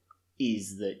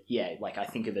is that I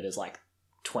think of it as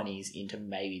 20s into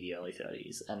maybe the early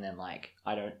 30s, and then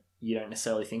you don't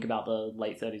necessarily think about the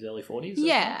late 30s, early 40s.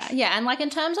 Yeah, and in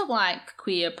terms of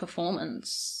queer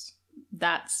performance,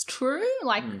 that's true.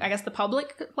 I guess the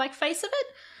public face of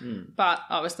it, but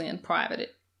obviously in private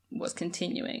it was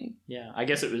continuing. Yeah, I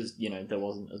guess it was there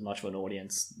wasn't as much of an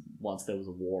audience once there was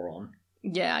a war on.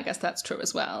 Yeah, I guess that's true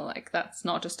as well. That's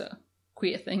not just a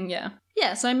queer thing, yeah.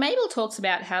 Yeah, so Mabel talks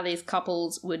about how these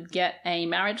couples would get a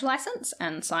marriage license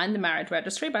and sign the marriage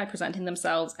registry by presenting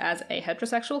themselves as a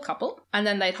heterosexual couple, and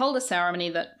then they'd hold a ceremony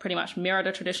that pretty much mirrored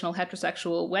a traditional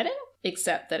heterosexual wedding,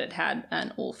 except that it had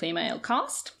an all-female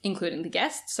cast, including the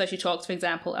guests. So she talks, for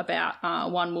example, about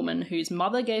one woman whose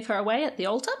mother gave her away at the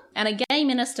altar, and a gay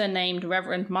minister named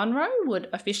Reverend Monroe would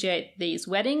officiate these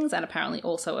weddings and apparently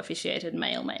also officiated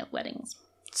male-male weddings.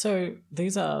 So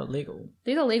these are legal?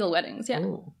 These are legal weddings, yeah.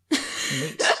 Ooh,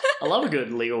 neat. I love a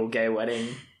good legal gay wedding.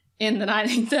 In the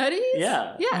 1930s?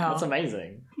 Yeah. Yeah. That's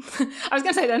amazing. I was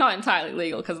going to say they're not entirely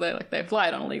legal because they fly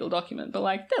it on a legal document, but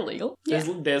they're legal. Yeah.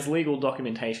 There's legal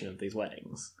documentation of these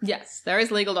weddings. Yes, there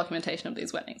is legal documentation of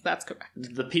these weddings. That's correct.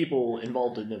 The people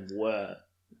involved in them were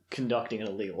conducting an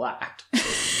illegal act.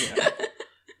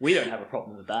 We don't have a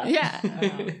problem with that. Yeah.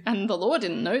 And the law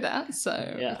didn't know that, so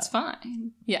it's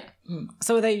fine. Yeah.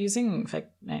 So are they using fake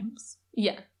names?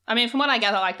 Yeah. I mean, from what I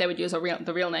gather, they would use the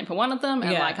real name for one of them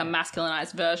and a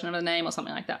masculinized version of a name or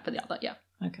something like that for the other, yeah.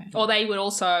 Okay. Or they would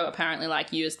also apparently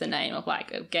use the name of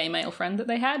a gay male friend that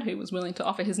they had who was willing to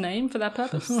offer his name for that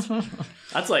purpose.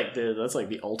 That's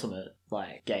the ultimate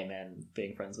gay men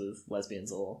being friends with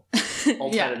lesbians, or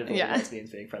alternatively lesbians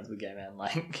being friends with gay men.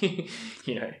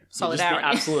 Solidarity. Just the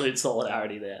absolute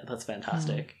solidarity there. That's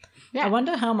fantastic. Yeah. I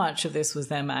wonder how much of this was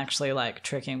them actually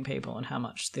tricking people and how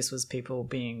much this was people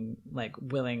being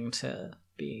willing to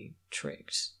be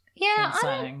tricked. Yeah,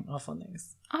 signing off on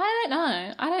these. I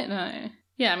don't know.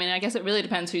 Yeah, I mean, I guess it really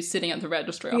depends who's sitting at the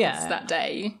registry office that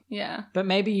day. Yeah. But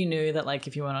maybe you knew that,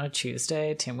 if you went on a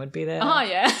Tuesday, Tim would be there. Oh,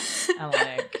 yeah.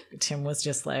 And, Tim was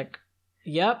just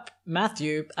yep,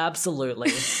 Matthew,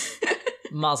 absolutely.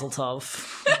 Mazel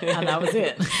tov. And that was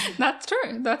it. That's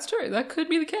true. That could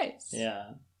be the case.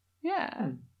 Yeah. Yeah.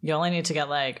 You only need to get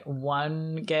like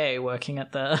one gay working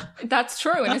at the... That's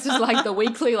true. And it's just like the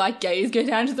weekly gays go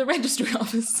down to the registry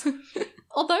office.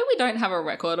 Although we don't have a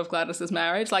record of Gladys's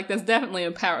marriage, there's definitely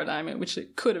a paradigm in which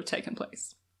it could have taken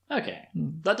place. Okay.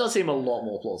 That does seem a lot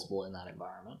more plausible in that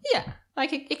environment. Yeah.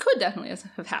 It could definitely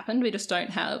have happened. We just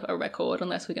don't have a record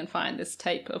unless we can find this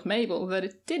tape of Mabel that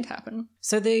it did happen.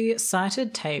 So the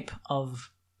cited tape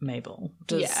of Mabel,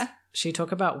 does she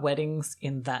talk about weddings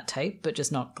in that tape, but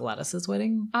just not Gladys's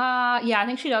wedding? Yeah, I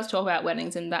think she does talk about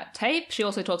weddings in that tape. She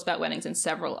also talks about weddings in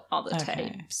several other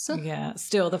tapes. Yeah,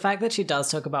 still, the fact that she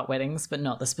does talk about weddings, but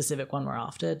not the specific one we're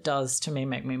after, does to me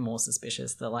make me more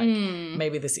suspicious that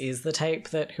maybe this is the tape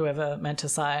that whoever meant to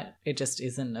cite, it just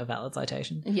isn't a valid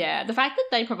citation. Yeah, the fact that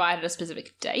they provided a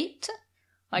specific date,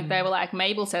 they were like,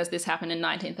 Mabel says this happened in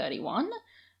 1931,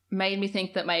 made me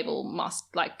think that Mabel must,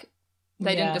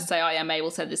 they didn't just say, oh yeah,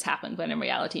 Mabel said this happened, when in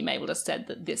reality Mabel just said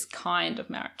that this kind of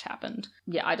marriage happened.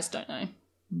 Yeah, I just don't know.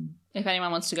 If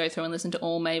anyone wants to go through and listen to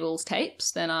all Mabel's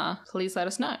tapes, then please let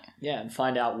us know. Yeah, and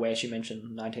find out where she mentioned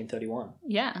 1931.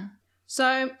 Yeah. So,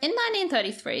 in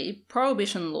 1933,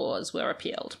 prohibition laws were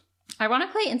repealed.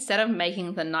 Ironically, instead of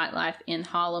making the nightlife in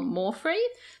Harlem more free,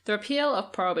 the repeal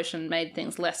of prohibition made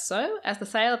things less so, as the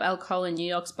sale of alcohol in New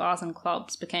York's bars and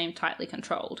clubs became tightly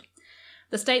controlled.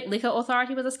 The State Liquor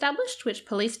Authority was established, which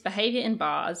policed behaviour in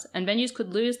bars, and venues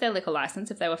could lose their liquor licence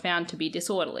if they were found to be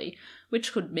disorderly,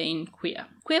 which could mean queer.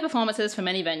 Queer performances for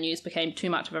many venues became too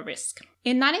much of a risk.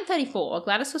 In 1934,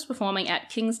 Gladys was performing at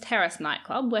King's Terrace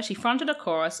nightclub, where she fronted a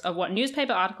chorus of what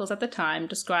newspaper articles at the time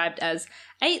described as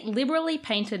 8 liberally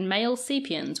painted male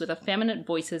sepians with effeminate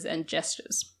voices and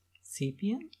gestures.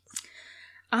 Sepians?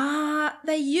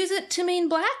 They use it to mean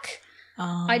black.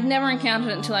 I'd never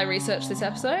encountered it until I researched this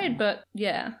episode, but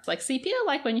yeah. It's like sepia,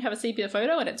 like when you have a sepia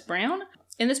photo and it's brown.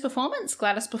 In this performance,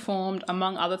 Gladys performed,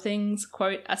 among other things,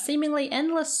 quote, a seemingly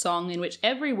endless song in which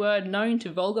every word known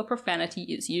to vulgar profanity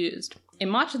is used. In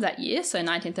March of that year, so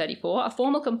 1934, a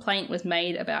formal complaint was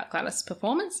made about Gladys'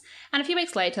 performance, and a few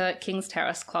weeks later, King's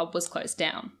Terrace Club was closed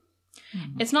down.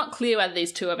 It's not clear whether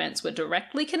these two events were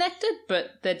directly connected,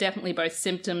 but they're definitely both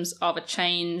symptoms of a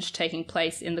change taking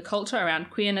place in the culture around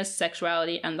queerness,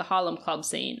 sexuality, and the Harlem club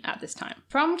scene at this time.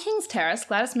 From King's Terrace,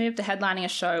 Gladys moved to headlining a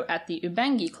show at the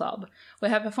Ubangi Club,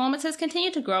 where her performances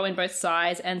continued to grow in both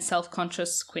size and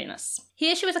self-conscious queerness.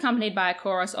 Here she was accompanied by a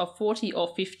chorus of 40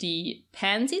 or 50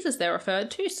 pansies, as they're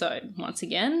referred to, so once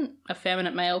again,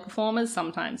 effeminate male performers,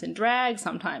 sometimes in drag,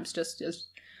 sometimes just as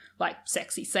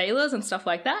sexy sailors and stuff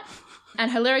like that. And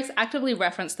her lyrics actively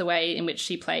reference the way in which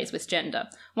she plays with gender.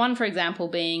 One, for example,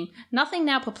 being, nothing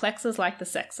now perplexes like the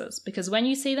sexes, because when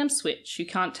you see them switch, you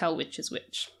can't tell which is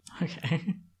which.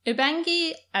 Okay.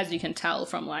 Ubangi, as you can tell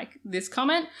from this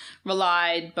comment,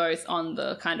 relied both on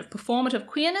the kind of performative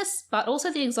queerness, but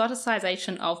also the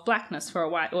exoticization of blackness for a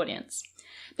white audience.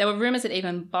 There were rumours it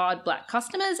even barred black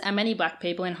customers, and many black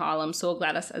people in Harlem saw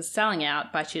Gladys as selling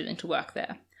out by choosing to work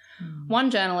there. One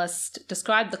journalist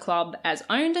described the club as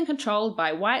owned and controlled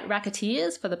by white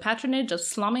racketeers for the patronage of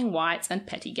slumming whites and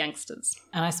petty gangsters.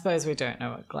 And I suppose we don't know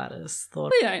what Gladys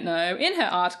thought. We don't know. In her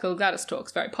article, Gladys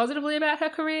talks very positively about her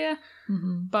career,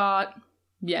 but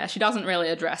yeah, she doesn't really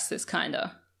address this kind of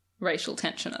racial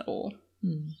tension at all.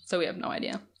 So we have no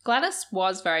idea. Gladys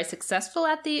was very successful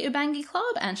at the Ubangi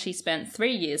Club, and she spent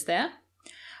 3 years there.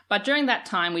 But during that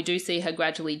time, we do see her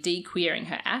gradually de-queering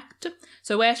her act.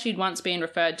 So where she'd once been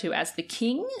referred to as the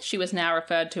King, she was now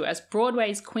referred to as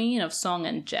Broadway's Queen of Song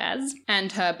and Jazz,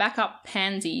 and her backup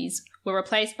pansies were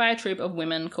replaced by a troupe of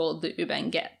women called the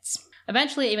Ubangettes.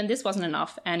 Eventually, even this wasn't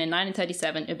enough, and in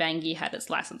 1937, Ubangi had its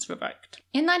license revoked.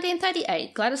 In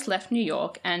 1938, Gladys left New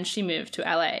York and she moved to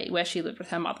LA, where she lived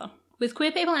with her mother. With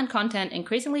queer people and content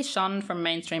increasingly shunned from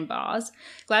mainstream bars,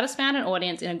 Gladys found an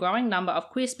audience in a growing number of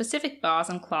queer-specific bars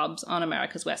and clubs on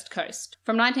America's West Coast.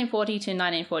 From 1940 to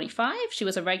 1945, she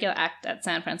was a regular act at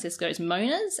San Francisco's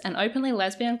Mona's, an openly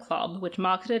lesbian club which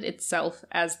marketed itself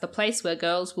as the place where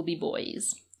girls will be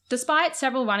boys. Despite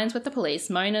several run-ins with the police,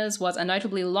 Mona's was a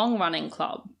notably long-running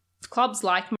club. Clubs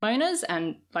like Mona's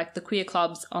and the queer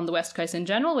clubs on the West Coast in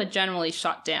general were generally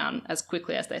shut down as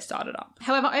quickly as they started up.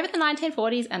 However, over the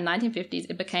 1940s and 1950s,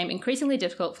 it became increasingly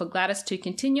difficult for Gladys to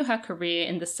continue her career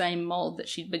in the same mould that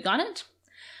she'd begun it.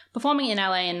 Performing in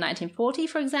LA in 1940,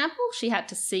 for example, she had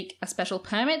to seek a special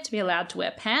permit to be allowed to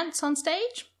wear pants on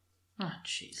stage. Oh,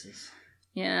 Jesus.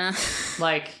 Yeah.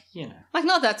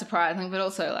 Not that surprising, but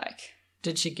also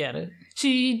Did she get it?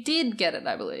 She did get it,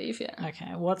 I believe, yeah.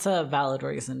 Okay, what's a valid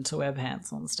reason to wear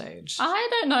pants on stage? I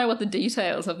don't know what the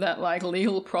details of that,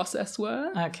 legal process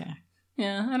were. Okay.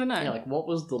 Yeah, I don't know. Yeah, like, what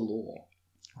was the law?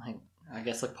 Like, I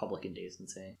guess, like, public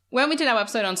indecency. When we did our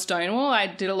episode on Stonewall, I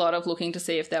did a lot of looking to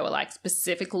see if there were, like,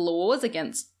 specific laws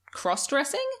against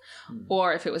cross-dressing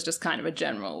or if it was just kind of a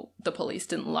general, the police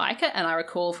didn't like it. And I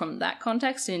recall from that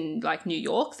context in, like, New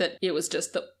York that it was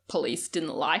just the police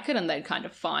didn't like it and they'd kind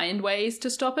of find ways to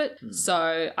stop it.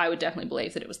 So I would definitely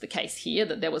believe that it was the case here,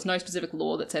 that there was no specific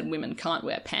law that said women can't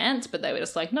wear pants, but they were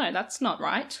just like, no, that's not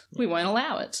right. We won't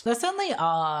allow it. There certainly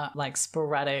are, like,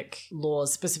 sporadic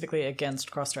laws specifically against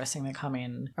cross-dressing that come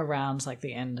in around, like,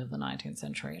 the end of the 19th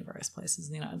century in various places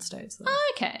in the United States. Though.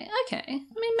 Okay. I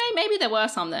mean, maybe there were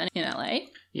some then in LA.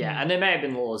 Yeah, and there may have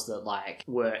been laws that, like,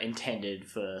 were intended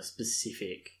for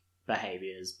specific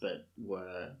behaviours but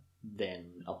were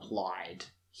then applied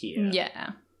here.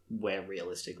 Yeah. Where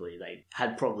realistically they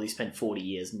had probably spent 40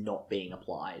 years not being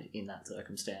applied in that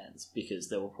circumstance because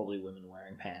there were probably women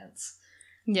wearing pants.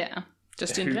 Yeah.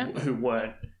 Just in general. Who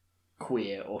weren't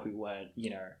queer or who weren't, you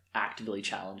know, actively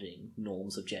challenging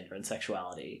norms of gender and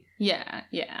sexuality. Yeah.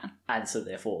 And so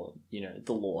therefore, you know,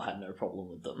 the law had no problem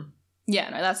with them. Yeah,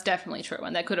 no, that's definitely true.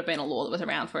 And there could have been a law that was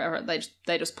around forever.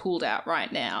 They just pulled out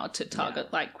right now to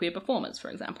target, like, queer performers, for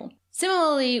example.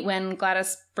 Similarly, when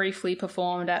Gladys briefly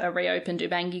performed at a reopened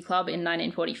Ubangi club in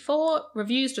 1944,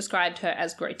 reviews described her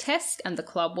as grotesque and the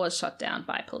club was shut down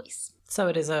by police. So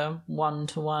it is a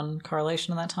 1-to-1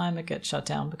 correlation at that time. It gets shut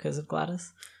down because of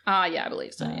Gladys. Yeah, I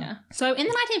believe so, yeah. So in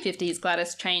the 1950s,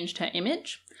 Gladys changed her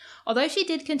image. Although she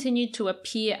did continue to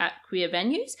appear at queer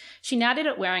venues, she now did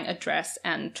it wearing a dress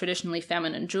and traditionally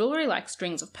feminine jewellery like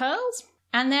strings of pearls.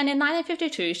 And then in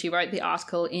 1952, she wrote the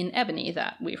article in Ebony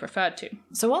that we've referred to.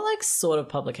 So what, like, sort of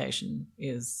publication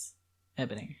is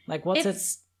Ebony? Like, what's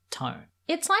its tone?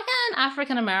 It's like an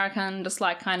African-American, just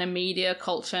like kind of media,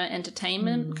 culture,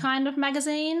 entertainment kind of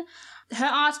magazine. Her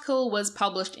article was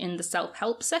published in the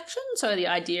self-help section, so the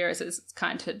idea is it's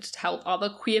kind of to help other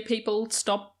queer people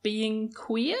stop being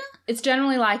queer. It's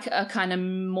generally like a kind of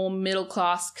more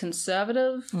middle-class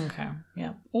conservative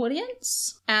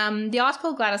audience. The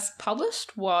article Gladys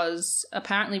published was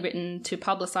apparently written to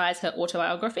publicise her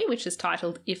autobiography, which is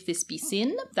titled If This Be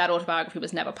Sin. That autobiography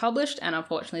was never published, and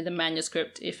unfortunately the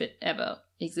manuscript, if it ever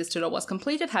existed or was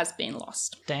completed, has been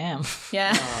lost. Damn.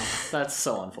 Yeah. Oh, that's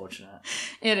so unfortunate.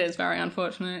 It is very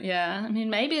unfortunate, yeah. I mean,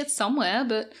 maybe it's somewhere,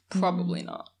 but probably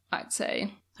not, I'd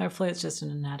say. Hopefully it's just in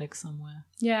an attic somewhere.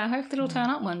 Yeah, hopefully it'll turn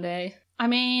up one day. I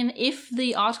mean, if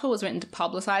the article was written to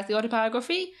publicise the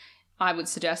autobiography, I would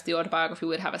suggest the autobiography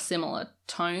would have a similar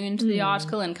tone to the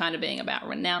article and kind of being about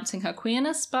renouncing her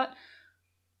queerness, but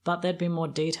there'd be more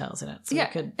details in it, so we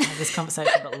could have this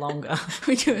conversation a bit longer.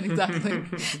 We could, exactly.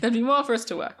 There'd be more for us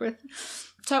to work with.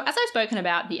 So, as I've spoken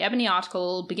about, the Ebony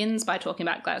article begins by talking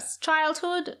about Gladys'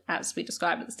 childhood, as we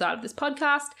described at the start of this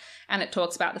podcast, and it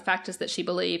talks about the factors that she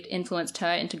believed influenced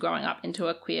her into growing up into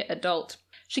a queer adult.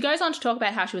 She goes on to talk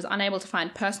about how she was unable to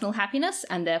find personal happiness,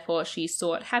 and therefore she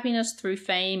sought happiness through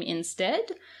fame instead.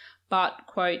 But,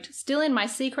 quote, still in my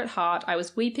secret heart, I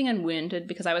was weeping and wounded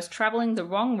because I was travelling the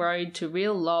wrong road to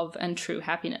real love and true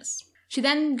happiness. She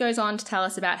then goes on to tell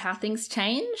us about how things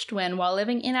changed when, while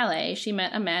living in LA, she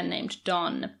met a man named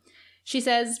Don. She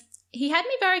says, he had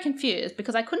me very confused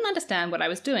because I couldn't understand what I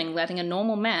was doing letting a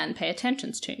normal man pay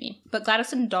attentions to me. But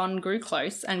Gladys and Don grew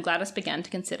close and Gladys began to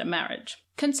consider marriage.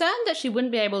 Concerned that she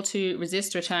wouldn't be able to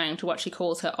resist returning to what she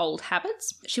calls her old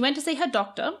habits, she went to see her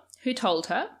doctor, who told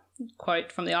her,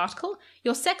 quote from the article,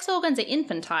 your sex organs are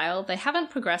infantile, they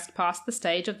haven't progressed past the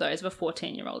stage of those of a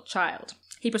 14-year-old child.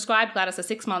 He prescribed Gladys a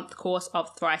 6-month course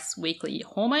of thrice weekly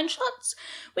hormone shots,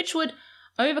 which would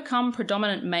overcome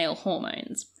predominant male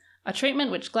hormones, a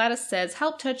treatment which Gladys says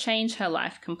helped her change her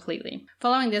life completely.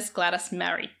 Following this, Gladys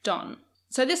married Don.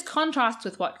 So this contrasts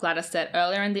with what Gladys said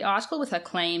earlier in the article with her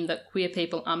claim that queer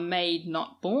people are made,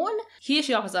 not born. Here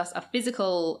she offers us a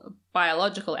physical,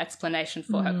 biological explanation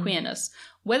for her queerness.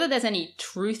 Whether there's any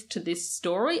truth to this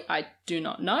story, I do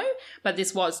not know, but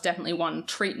this was definitely one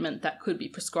treatment that could be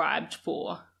prescribed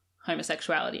for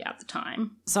homosexuality at the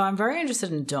time. So I'm very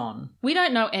interested in Don. We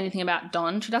don't know anything about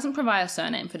Don. She doesn't provide a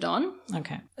surname for Don.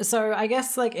 Okay. So I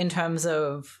guess, like, in terms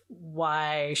of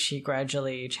why she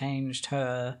gradually changed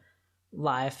her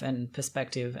life and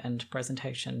perspective and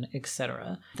presentation,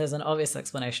 etc. There's an obvious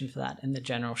explanation for that in the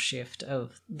general shift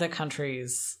of the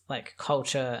country's, like,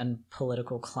 culture and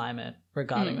political climate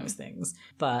regarding those things.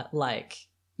 But, like,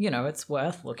 you know, it's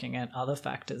worth looking at other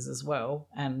factors as well.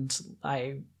 And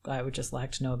I would just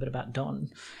like to know a bit about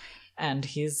Don. and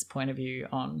his point of view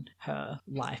on her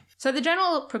life. So the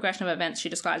general progression of events she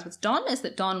describes with Don is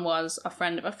that Don was a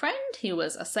friend of a friend. He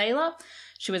was a sailor.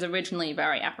 She was originally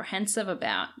very apprehensive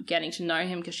about getting to know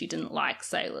him because she didn't like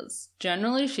sailors.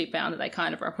 Generally, she found that they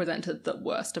kind of represented the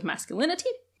worst of masculinity.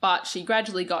 But she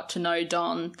gradually got to know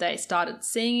Don. They started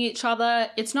seeing each other.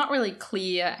 It's not really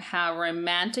clear how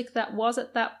romantic that was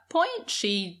at that point.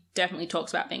 She definitely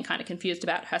talks about being kind of confused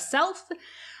about herself.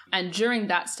 And during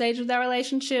that stage of their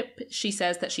relationship, she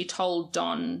says that she told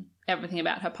Don everything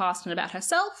about her past and about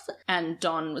herself. And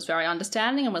Don was very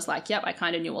understanding and was like, yep, I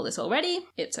kind of knew all this already.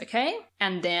 It's okay.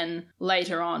 And then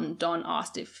later on, Don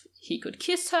asked if he could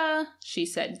kiss her. She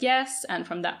said yes. And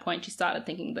from that point, she started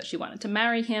thinking that she wanted to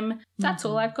marry him. That's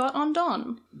all I've got on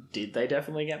Don. Did they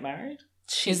definitely get married?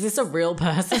 Is this a real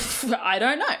person? I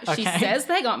don't know. Okay. She says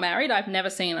they got married. I've never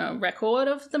seen a record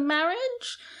of the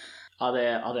marriage. Are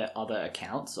there other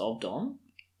accounts of Don?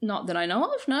 Not that I know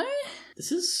of, no.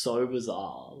 This is so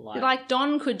bizarre. Like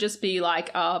Don could just be like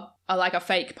a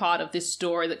fake part of this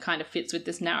story that kind of fits with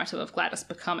this narrative of Gladys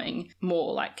becoming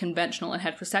more like conventional and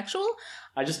heterosexual.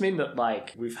 I just mean that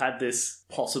like we've had this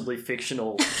possibly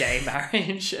fictional gay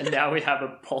marriage and now we have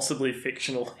a possibly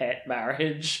fictional het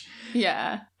marriage.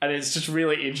 Yeah. And it's just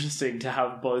really interesting to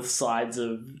have both sides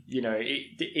of, you know,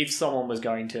 if someone was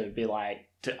going to be like,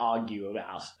 to argue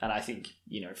about, and I think,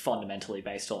 you know, fundamentally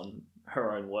based on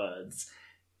her own words,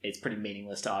 it's pretty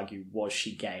meaningless to argue, was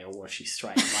she gay or was she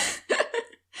straight? Like,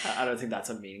 I don't think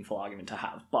that's a meaningful argument to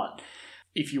have. But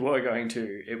if you were going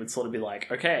to, it would sort of be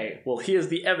like, okay, well, here's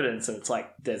the evidence. And it's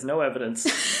like, there's no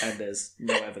evidence and there's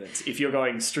no evidence. If you're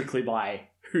going strictly by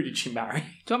who did she marry?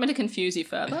 Do you want me to confuse you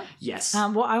further? Yes.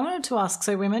 Well, I wanted to ask,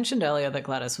 so we mentioned earlier that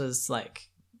Gladys was like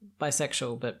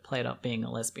bisexual but played up being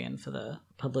a lesbian for the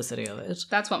publicity of it.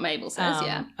 That's what Mabel says,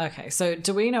 yeah. Okay, so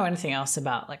do we know anything else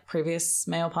about like previous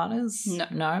male partners?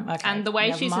 No. Okay. And the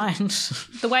way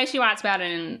the way she writes about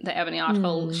it in the Ebony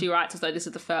article, she writes as though this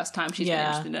is the first time she's been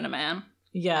interested in a man.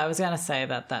 Yeah, I was going to say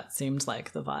that seemed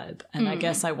like the vibe. And I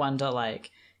guess I wonder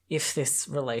like if this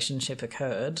relationship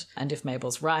occurred and if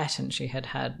Mabel's right and she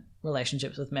had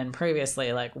relationships with men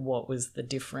previously, like what was the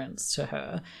difference to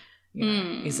her? You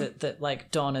know, is it that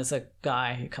like Don is a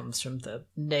guy who comes from the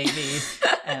Navy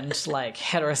and like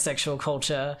heterosexual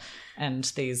culture, and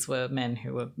these were men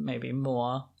who were maybe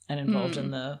more and involved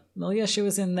in the milieu she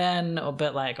was in then,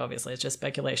 but like obviously it's just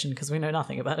speculation because we know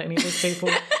nothing about any of these people.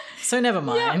 So never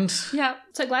mind. Yeah.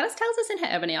 So Gladys tells us in her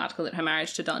Ebony article that her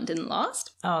marriage to Don didn't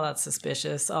last. Oh, that's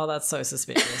suspicious. Oh, that's so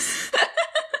suspicious.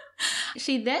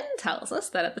 She then tells us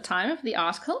that at the time of the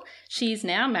article, she's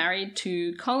now married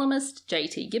to columnist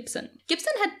J.T. Gibson.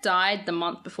 Gibson had died the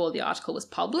month before the article was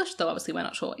published, though obviously we're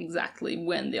not sure exactly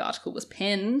when the article was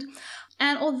penned.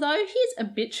 And although his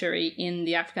obituary in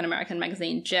the African-American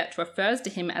magazine Jet refers to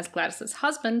him as Gladys's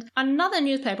husband, another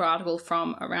newspaper article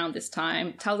from around this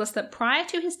time tells us that prior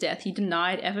to his death, he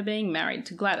denied ever being married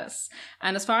to Gladys.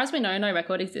 And as far as we know, no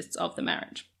record exists of the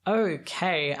marriage.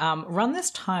 Okay, run this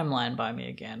timeline by me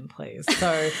again, please.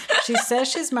 So she says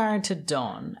she's married to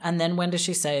Don, and then when does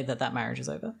she say that marriage is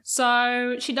over?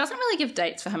 So she doesn't really give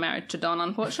dates for her marriage to Don,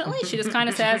 unfortunately. She just kind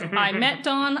of says, I met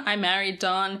Don, I married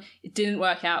Don, it didn't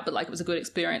work out, but like it was a good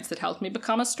experience that helped me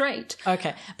become a straight.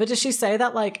 Okay, but does she say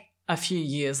that like a few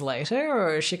years later,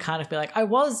 or is she kind of be like, I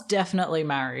was definitely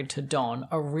married to Don,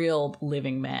 a real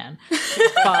living man,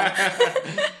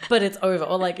 but it's over?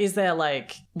 Or like, is there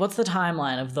like, what's the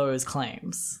timeline of those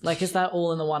claims? Like, is that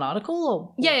all in the one article?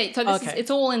 Or? Yeah, so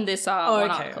it's all in this one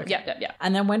article. Okay. Yeah.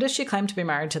 And then when does she claim to be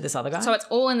married to this other guy? So it's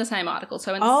all in the same article.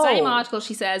 So in the same article,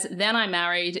 she says, then I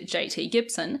married J.T.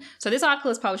 Gibson. So this article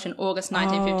is published in August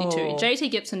 1952. J.T.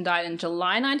 Gibson died in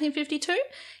July 1952.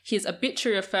 His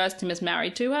obituary refers to him as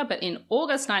married to her, but in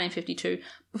August 1952,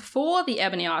 before the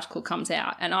Ebony article comes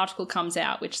out, an article comes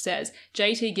out which says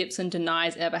J.T. Gibson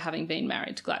denies ever having been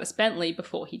married to Gladys Bentley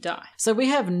before he died. So we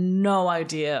have no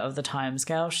idea of the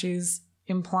timescale she's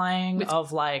implying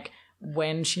of like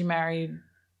when she married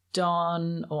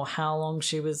Don or how long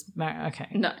she was married. Okay.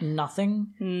 No.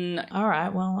 Nothing? No. All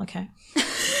right, well, okay.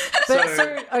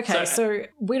 So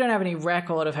we don't have any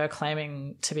record of her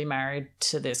claiming to be married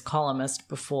to this columnist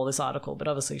before this article, but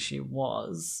obviously she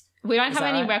was. We don't have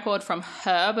any record from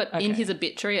her, but in his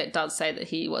obituary it does say that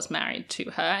he was married to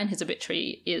her, and his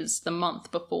obituary is the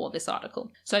month before this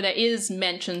article. So there is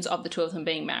mentions of the two of them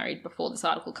being married before this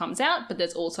article comes out, but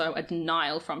there's also a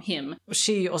denial from him.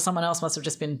 She or someone else must have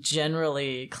just been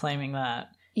generally claiming that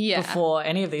before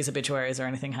any of these obituaries or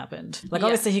anything happened. Like,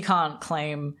 obviously he can't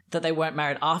claim that they weren't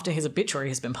married after his obituary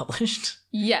has been published.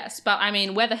 Yes, but I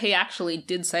mean, whether he actually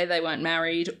did say they weren't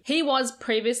married, he was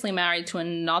previously married to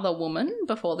another woman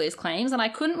before these claims, and I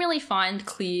couldn't really find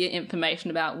clear information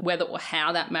about whether or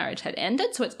how that marriage had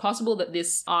ended, so it's possible that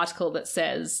this article that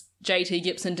says JT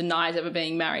Gibson denies ever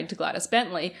being married to Gladys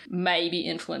Bentley may be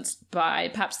influenced by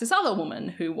perhaps this other woman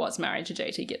who was married to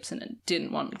JT Gibson and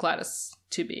didn't want Gladys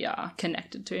to be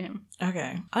connected to him.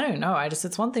 Okay. I don't know.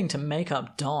 It's one thing to make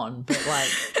up Don, but like...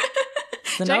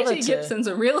 JT Gibson's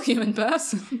a real human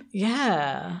person.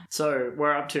 Yeah. So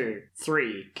we're up to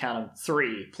count them,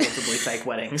 three plausibly fake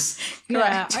weddings.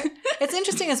 Correct. Yeah, it's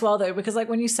interesting as well, though, because like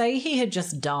when you say he had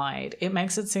just died, it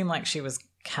makes it seem like she was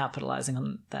capitalizing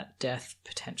on that death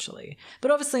potentially.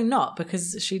 But obviously not,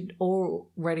 because she'd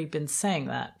already been saying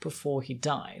that before he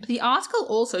died. The article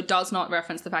also does not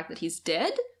reference the fact that he's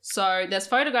dead. So there's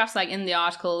photographs like in the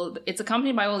article, it's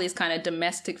accompanied by all these kind of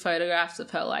domestic photographs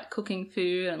of her like cooking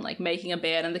food and like making a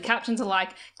bed, and the captions are like,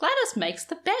 Gladys makes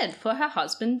the bed for her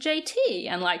husband JT,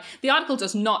 and like the article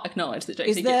does not acknowledge that JT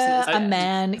Gibson is there dead. a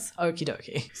man? Okie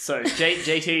dokie. So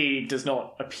JT does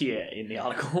not appear in the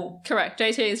article. Correct.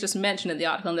 JT is just mentioned in the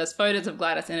article, and there's photos of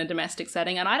Gladys in a domestic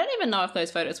setting, and I don't even know if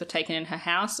those photos were taken in her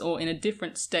house or in a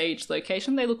different staged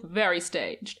location. They look very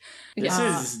staged. This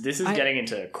is getting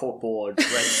into corkboard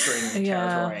red string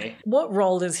territory. What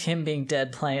role does him being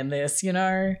dead play in this, you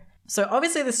know? So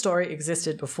obviously the story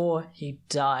existed before he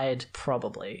died,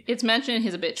 probably. It's mentioned in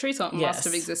his obituary, so it must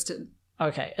have existed.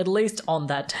 Okay, at least on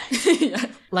that day. Yeah.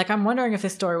 Like, I'm wondering if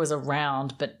this story was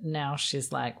around, but now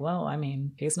she's like, well, I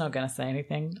mean, he's not going to say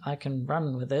anything. I can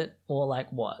run with it. Or,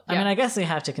 like, what? I mean, I guess we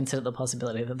have to consider the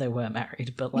possibility that they were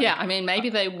married, but, like... Yeah, I mean, maybe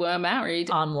they were married.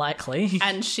 Unlikely.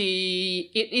 And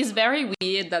it is very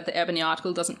weird that the Ebony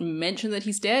article doesn't mention that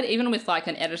he's dead, even with, like,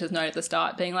 an editor's note at the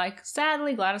start being like,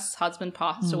 sadly, Gladys' husband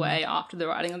passed away after the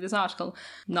writing of this article.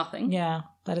 Nothing. Yeah.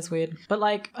 That is weird. But,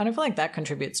 like, I don't feel like that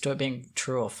contributes to it being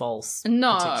true or false.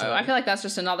 No, I feel like that's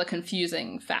just another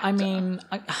confusing factor. I mean,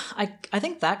 I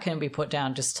think that can be put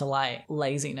down just to, like,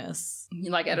 laziness.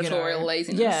 Like editorial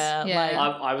laziness. Yeah. Like,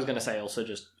 I was going to say also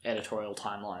just editorial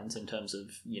timelines in terms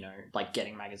of, you know, like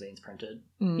getting magazines printed.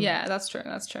 Yeah, that's true.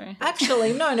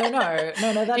 Actually, no.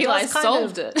 That Eli does kind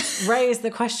solved of it. raise the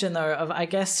question, though, of I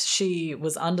guess she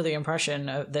was under the impression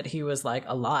that he was, like,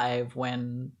 alive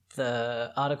when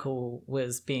the article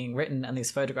was being written and these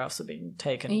photographs were being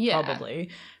taken, probably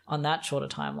on that shorter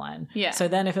timeline. Yeah. So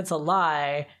then if it's a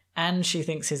lie and she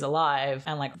thinks he's alive,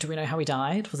 and like, do we know how he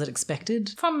died? Was it expected?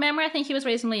 From memory, I think he was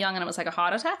reasonably young and it was like a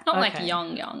heart attack. Not like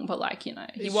young, but like, you know,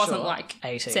 he wasn't like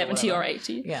 70 or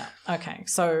 80. Yeah. Okay.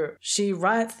 So she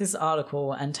writes this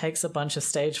article and takes a bunch of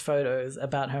stage photos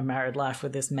about her married life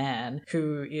with this man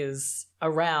who is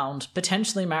around,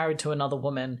 potentially married to another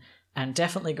woman, and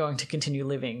definitely going to continue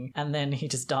living, and then he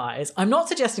just dies. I'm not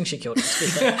suggesting she killed him, to be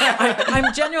fair.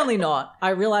 I'm genuinely not. I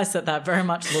realised that very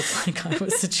much looked like I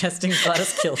was suggesting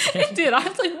Gladys killed him. It did. I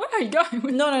was like, where are you going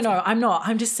with No, I'm not.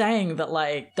 I'm just saying that,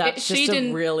 like, that's just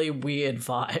a really weird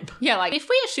vibe. Yeah, like, if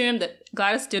we assume that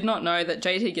Gladys did not know that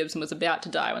JT Gibson was about to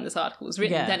die when this article was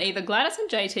written, then either Gladys and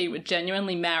JT were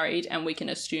genuinely married, and we can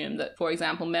assume that, for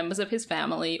example, members of his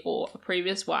family or a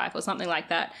previous wife or something like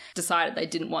that decided they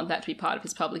didn't want that to be part of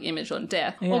his public image on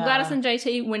death. Yeah. Or Gladys and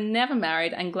JT were never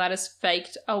married, and Gladys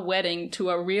faked a wedding to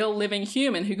a real living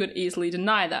human who could easily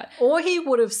deny that. Or he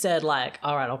would have said, like,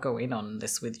 all right, I'll go in on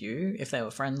this with you, if they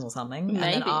were friends or something. Maybe.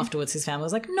 And then afterwards his family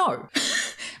was like, no.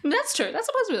 That's true. That's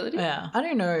a possibility. Yeah. I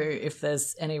don't know if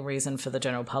there's any reason for the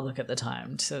general public at the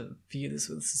time to view this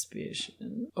with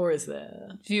suspicion. Or is there?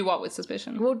 View what with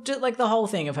suspicion? Well, just like the whole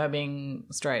thing of her being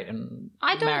straight and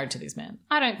married to these men.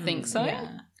 I don't think so.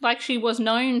 Yeah. Like, she was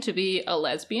known to be a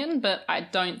lesbian, but I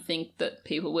don't think that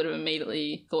people would have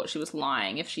immediately thought she was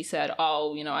lying if she said,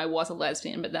 oh, you know, I was a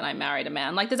lesbian, but then I married a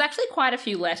man. Like, there's actually quite a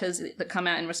few letters that come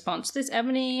out in response to this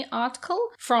Ebony article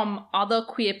from other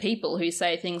queer people who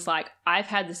say things like, I've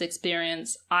had this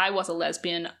experience, I was a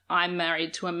lesbian, I'm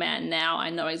married to a man now, I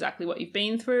know exactly what you've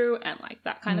been through, and like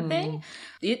that kind of thing.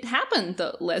 It happened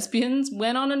that lesbians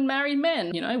went on and married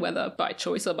men, you know, whether by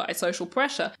choice or by social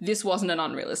pressure. This wasn't an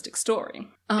unrealistic story.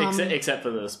 Except for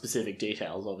the specific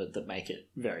details of it that make it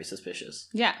very suspicious.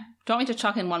 Yeah. Do you want me to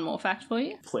chuck in one more fact for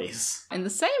you? Please. In the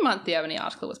same month the Ebony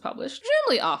article was published,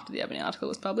 presumably after the Ebony article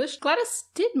was published, Gladys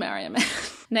did marry a man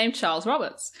named Charles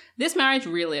Roberts. This marriage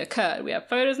really occurred. We have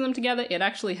photos of them together. It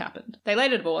actually happened. They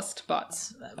later divorced, but...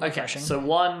 Okay, so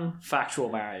 1 factual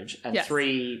marriage and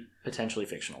 3 potentially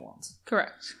fictional ones.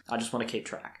 Correct. I just want to keep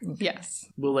track. Yes.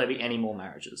 Will there be any more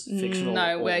marriages? Fictional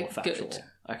or we're factual? good.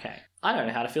 Okay. I don't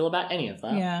know how to feel about any of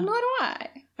that. Yeah. Nor do I.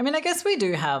 I mean, I guess we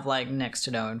do have, like, next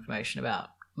to no information about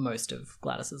most of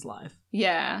Gladys's life.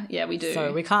 Yeah, we do.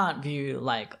 So we can't view,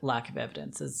 like, lack of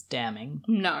evidence as damning.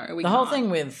 No, we can't. The whole thing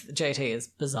with JT is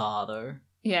bizarre, though.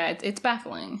 Yeah, it's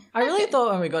baffling. I really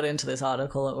thought when we got into this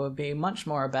article it would be much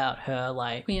more about her,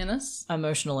 like, queerness,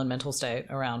 emotional and mental state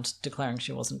around declaring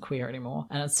she wasn't queer anymore.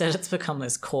 And instead it's become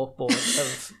this corkboard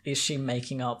of is she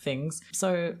making up things?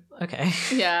 So, okay.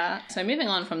 Yeah. So moving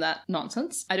on from that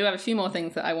nonsense, I do have a few more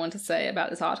things that I want to say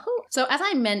about this article. So as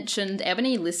I mentioned,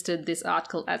 Ebony listed this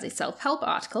article as a self-help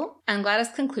article, and Gladys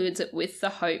concludes it with the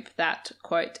hope that,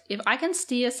 quote, if I can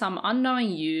steer some unknowing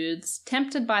youths,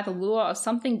 tempted by the lure of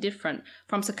something different,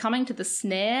 from succumbing to the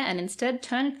snare and instead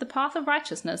turn to the path of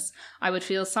righteousness, I would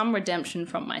feel some redemption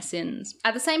from my sins.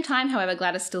 At the same time, however,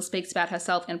 Gladys still speaks about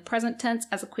herself in present tense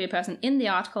as a queer person in the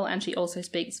article, and she also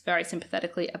speaks very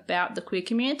sympathetically about the queer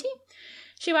community.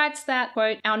 She writes that,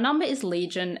 quote, our number is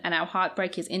legion and our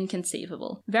heartbreak is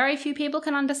inconceivable. Very few people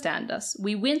can understand us.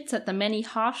 We wince at the many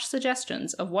harsh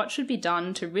suggestions of what should be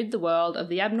done to rid the world of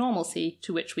the abnormalcy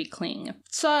to which we cling.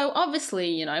 So obviously,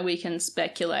 you know, we can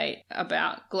speculate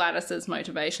about Gladys's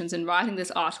motivations in writing this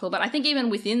article, but I think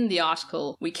even within the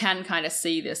article, we can kind of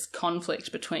see this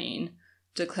conflict between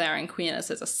declaring queerness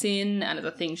as a sin and as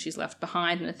a thing she's left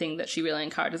behind and a thing that she really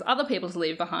encourages other people to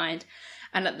leave behind,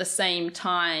 and at the same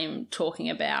time talking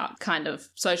about kind of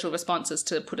social responses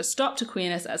to put a stop to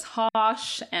queerness as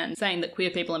harsh and saying that queer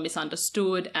people are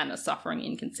misunderstood and are suffering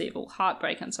inconceivable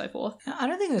heartbreak and so forth. I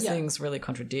don't think those things really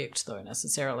contradict, though,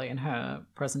 necessarily in her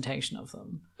presentation of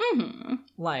them. Mm-hmm.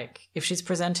 Like, if she's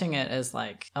presenting it as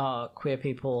like, queer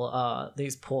people are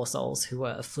these poor souls who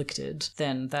are afflicted,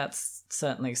 then that's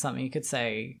certainly something you could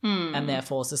say, and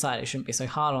therefore society shouldn't be so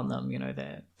hard on them. You know,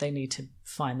 they need to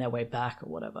find their way back or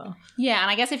whatever. Yeah,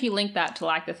 and I guess if you link that to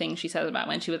like the thing she says about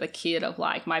when she was a kid of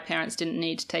like, my parents didn't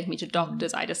need to take me to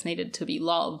doctors, I just needed to be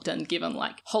loved and given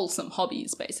like wholesome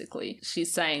hobbies, basically.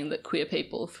 She's saying that queer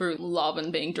people, through love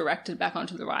and being directed back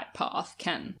onto the right path,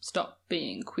 can stop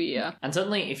being queer. And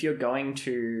certainly if you're going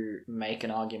to make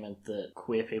an argument that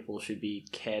queer people should be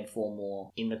cared for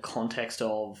more in the context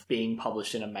of being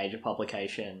published in a major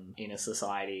publication in a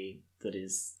society that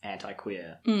is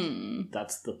anti-queer,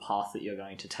 that's the path that you're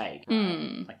going to take.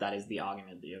 Right? Like, that is the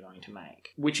argument that you're going to make.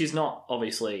 Which is not,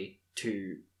 obviously,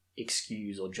 to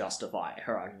excuse or justify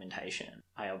her argumentation.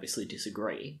 I obviously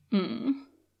disagree.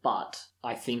 But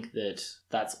I think that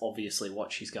that's obviously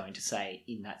what she's going to say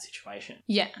in that situation.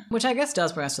 Yeah. Which I guess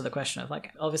does bring us to the question of,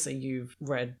 like, obviously you've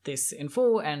read this in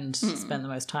full and spent the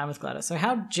most time with Gladys. So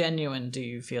how genuine do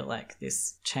you feel like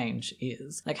this change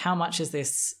is? Like, how much is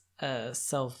this a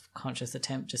self-conscious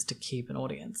attempt just to keep an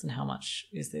audience, and how much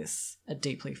is this a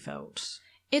deeply felt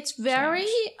It's very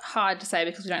hard to say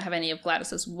because we don't have any of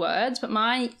Gladys's words, but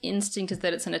my instinct is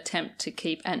that it's an attempt to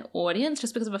keep an audience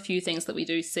just because of a few things that we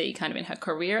do see kind of in her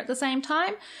career at the same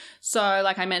time. So,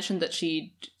 like I mentioned, that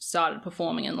she started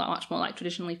performing in much more like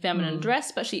traditionally feminine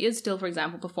dress, but she is still, for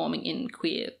example, performing in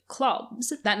queer clubs.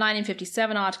 That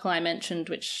 1957 article I mentioned,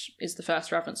 which is the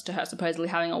first reference to her supposedly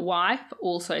having a wife,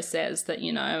 also says that,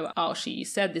 you know, she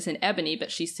said this in Ebony, but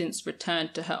she's since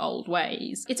returned to her old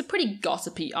ways. It's a pretty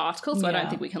gossipy article, so I don't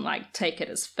think we can like take it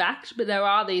as fact, but there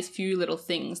are these few little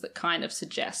things that kind of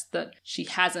suggest that she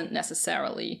hasn't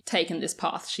necessarily taken this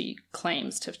path she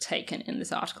claims to have taken in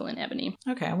this article in Ebony.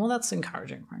 Okay, well that's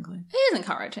encouraging, frankly. It is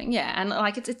encouraging, yeah, and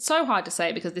like it's so hard to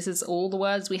say because this is all the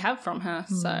words we have from her,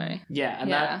 so... Yeah,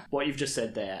 and that, what you've just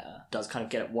said there does kind of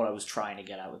get at what I was trying to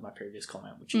get at with my previous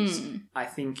comment, which is, I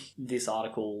think this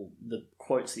article, the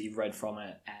quotes that you've read from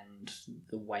it and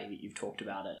the way that you've talked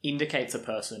about it, indicates a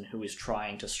person who is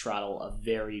trying to straddle a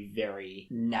very, very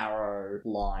narrow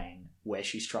line where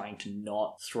she's trying to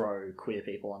not throw queer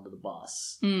people under the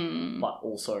bus, but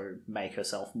also make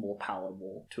herself more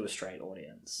palatable to a straight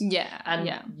audience. Yeah, and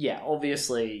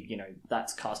obviously, you know,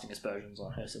 that's casting aspersions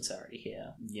on her sincerity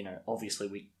here. You know, obviously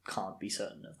we can't be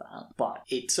certain of that, but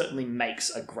it certainly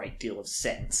makes a great deal of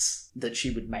sense that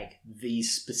she would make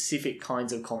these specific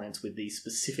kinds of comments with these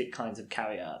specific kinds of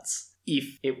caveats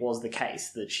if it was the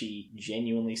case that she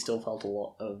genuinely still felt a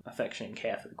lot of affection and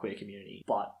care for the queer community,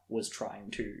 but was trying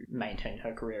to maintain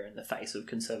her career in the face of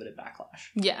conservative backlash.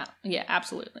 Yeah,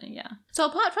 absolutely, yeah. So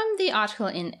apart from the article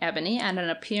in Ebony and an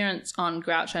appearance on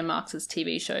Groucho Marx's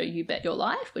TV show You Bet Your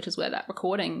Life, which is where that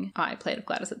recording I played of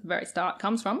Gladys at the very start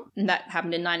comes from, and that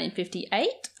happened in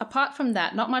 1958, apart from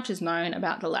that, not much is known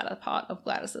about the latter part of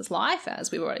Gladys's life,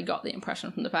 as we've already got the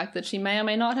impression from the fact that she may or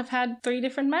may not have had 3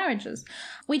 different marriages.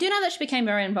 We do know that she became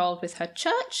very involved with her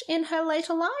church in her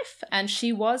later life, and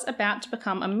she was about to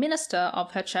become a minister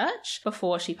of her church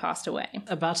before she passed away.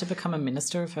 About to become a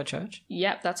minister of her church?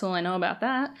 Yep, that's all I know about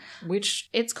that. Which?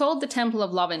 It's called the Temple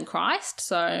of Love in Christ,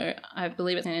 so I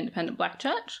believe it's an independent black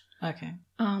church. Okay.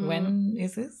 When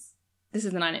is this? This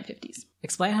is the 1950s.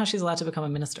 Explain how she's allowed to become a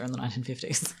minister in the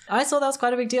 1950s. I saw that was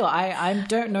quite a big deal. I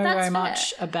don't know very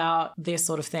much about this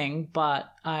sort of thing, but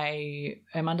I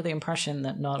am under the impression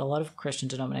that not a lot of Christian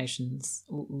denominations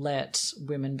let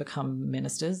women become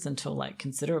ministers until like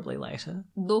considerably later.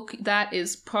 Look, that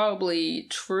is probably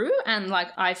true. And like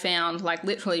I found like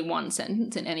literally one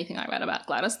sentence in anything I read about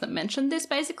Gladys that mentioned this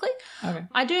basically. Okay.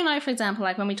 I do know, for example,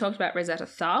 like when we talked about Rosetta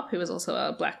Tharpe, who was also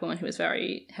a black woman who was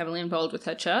very heavily involved with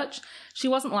her church, she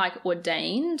wasn't like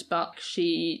ordained, but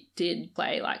she did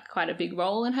play like quite a big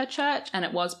role in her church, and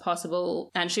it was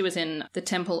possible. And she was in the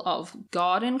Temple of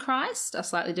God in Christ, a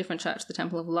slightly different church, the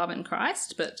Temple of Love in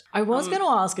Christ. But I was going to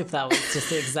ask if that was just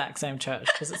the exact same church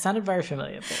because it sounded very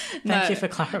familiar. But thank you for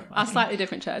clarifying. A slightly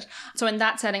different church. So in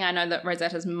that setting, I know that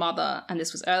Rosetta's mother, and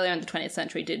this was earlier in the 20th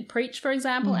century, did preach, for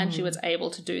example, and she was able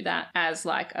to do that as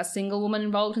like a single woman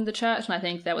involved in the church. And I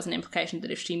think there was an implication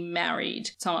that if she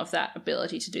married, some of that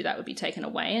ability to do that would be taken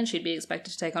away and she'd be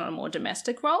expected to take on a more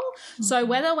domestic role. So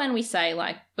whether when we say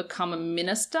like become a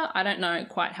minister, I don't know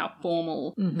quite how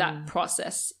formal that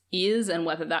process is and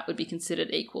whether that would be considered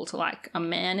equal to like a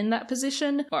man in that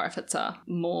position or if it's a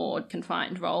more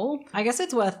confined role. I guess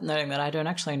it's worth noting that I don't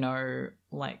actually know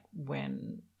like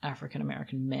when African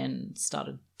American men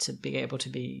started to be able to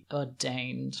be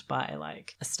ordained by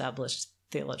like established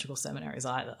theological seminaries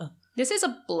either. This is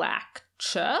a black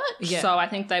church, so I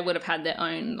think they would have had their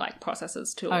own like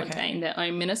processes to ordain their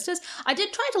own ministers. I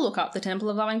did try to look up the Temple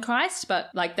of Love in Christ, but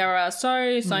like there are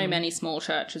so many small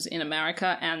churches in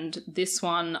America, and this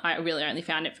one I really only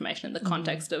found information in the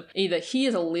context of either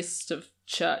here's a list of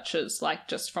churches like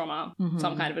just from a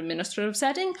some kind of administrative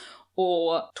setting,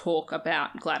 or talk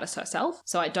about Gladys herself.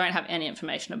 So I don't have any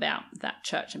information about that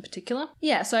church in particular.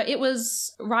 Yeah, so it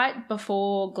was right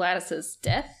before Gladys's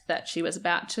death that she was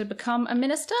about to become a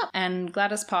minister, and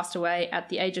Gladys passed away at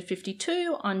the age of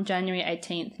 52 on January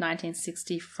 18th,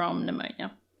 1960 from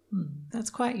pneumonia. That's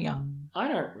quite young. I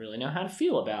don't really know how to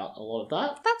feel about a lot of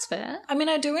that. That's fair. I mean,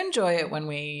 I do enjoy it when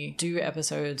we do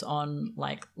episodes on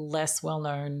like less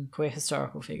well-known queer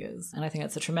historical figures. And I think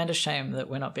it's a tremendous shame that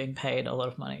we're not being paid a lot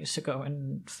of money to go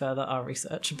and further our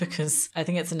research, because I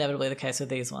think it's inevitably the case with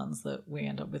these ones that we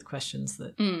end up with questions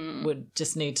that would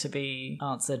just need to be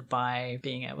answered by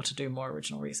being able to do more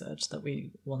original research that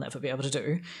we will never be able to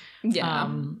do. Yeah.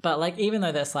 But like, even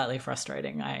though they're slightly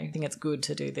frustrating, I think it's good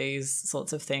to do these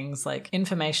sorts of things. Like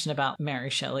information about Mary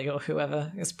Shelley or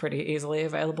whoever is pretty easily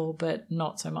available, but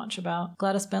not so much about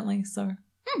Gladys Bentley. So,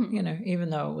 you know, even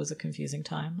though it was a confusing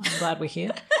time, I'm glad we're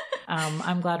here.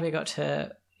 I'm glad we got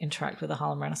to interact with the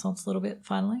Harlem Renaissance a little bit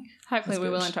finally. Hopefully we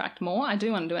will interact more. I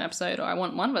do want to do an episode, or I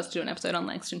want one of us to do an episode on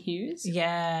Langston Hughes.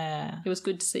 Yeah. It was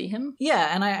good to see him.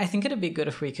 Yeah, and I think it'd be good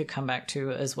if we could come back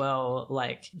to as well,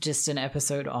 like just an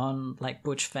episode on like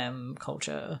butch femme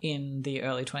culture in the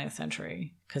early 20th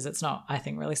century. Because it's not, I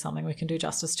think, really something we can do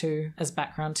justice to as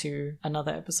background to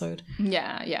another episode.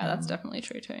 Yeah, that's definitely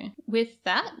true too. With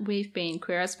that, we've been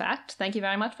Queer as Fact. Thank you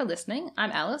very much for listening.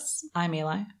 I'm Alice. I'm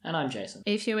Eli. And I'm Jason.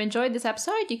 If you enjoyed this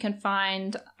episode, you can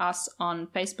find us on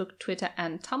Facebook, Twitter,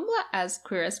 and Tumblr as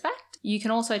Queer as Fact. You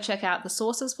can also check out the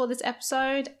sources for this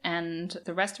episode and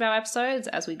the rest of our episodes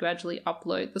as we gradually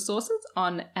upload the sources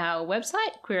on our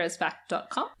website,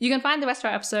 queerasfact.com. You can find the rest of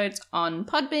our episodes on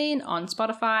Podbean, on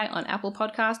Spotify, on Apple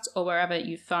Podcasts, or wherever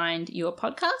you find your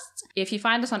podcasts. If you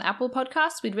find us on Apple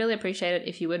Podcasts, we'd really appreciate it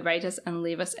if you would rate us and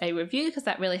leave us a review, because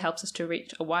that really helps us to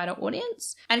reach a wider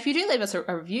audience. And if you do leave us a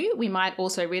review, we might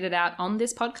also read it out on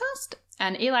this podcast.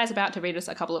 And Eli's about to read us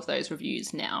a couple of those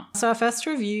reviews now. So our first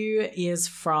review is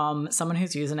from someone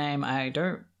whose username I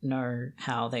don't know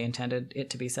how they intended it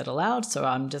to be said aloud, so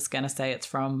I'm just going to say it's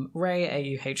from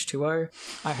Ray AUH2O.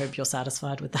 I hope you're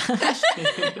satisfied with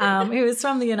that. Who is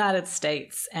from the United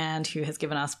States and who has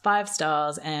given us 5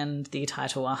 stars and the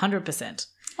title 100%.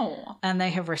 Oh. And they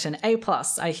have written A+.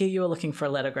 I hear you were looking for a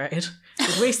letter grade.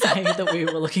 Did we say that we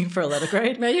were looking for a letter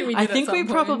grade? Maybe we did. I think we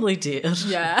probably did.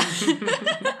 Yeah.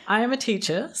 I am a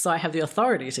teacher, so I have the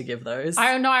authority to give those.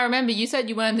 I remember you said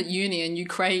you weren't at uni and you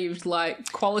craved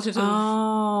like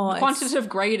quantitative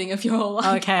grading of your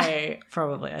life. Okay,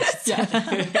 probably I should say.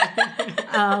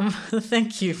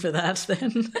 Thank you for that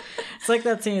then. It's like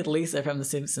that scene with Lisa from The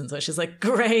Simpsons where she's like,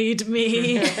 grade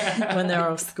me when they're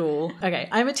off school. Okay,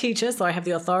 I'm a teacher, so I have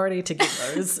the authority to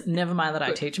give those. Never mind that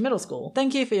I teach middle school.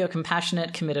 Thank you for your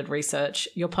compassionate, committed research.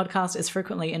 Your podcast is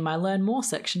frequently in my Learn More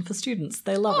section for students.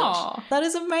 They love it. That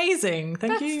is amazing.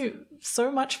 Thank you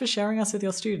so much for sharing us with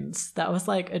your students. That was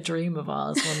like a dream of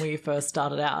ours when we first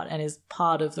started out and is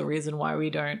part of the reason why we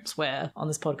don't swear on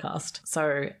this podcast.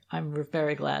 So I'm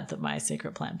very glad that my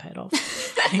secret plan paid off.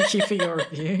 Thank you for your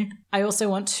review. I also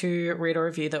want to read a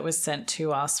review that was sent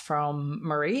to us from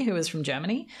Marie, who is from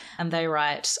Germany. And they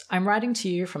write, I'm writing to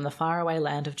you from the faraway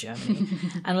land of Germany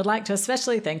and would like to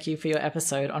especially thank you for your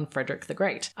episode on Frederick the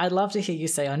Great. I'd love to hear you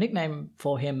say our nickname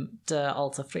for him, Der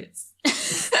Alte Fritz.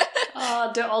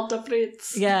 Der Alte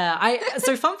Fritz. Yeah,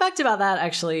 so fun fact about that,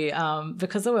 actually,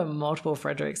 because there were multiple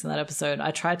Fredericks in that episode,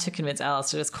 I tried to convince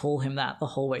Alice to just call him that the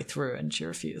whole way through, and she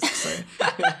refused. So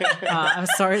I'm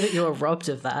sorry that you were robbed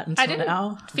of that until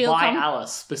now. By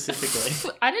Alice, specifically.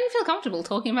 I didn't feel comfortable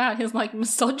talking about his, like,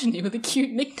 misogyny with a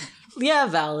cute nickname. Yeah,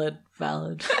 valid.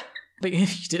 But you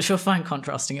did feel fine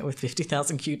contrasting it with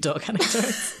 50,000 cute dog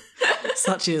anecdotes.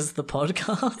 Such is the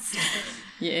podcast.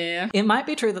 Yeah. It might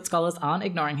be true that scholars aren't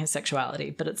ignoring his sexuality,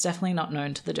 but it's definitely not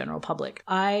known to the general public.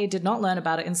 I did not learn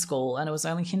about it in school, and it was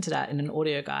only hinted at in an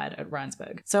audio guide at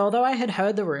Rheinsberg. So although I had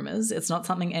heard the rumours, it's not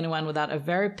something anyone without a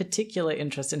very particular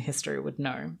interest in history would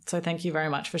know. So thank you very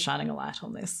much for shining a light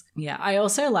on this. Yeah, I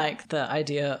also like the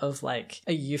idea of like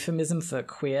a euphemism for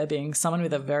queer being someone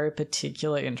with a very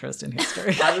particular interest in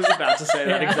history. I was about to say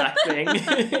that exact thing.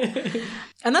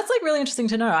 And that's like really interesting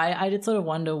to know. I did sort of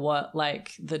wonder what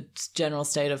like the general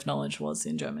state of knowledge was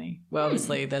in Germany. Well,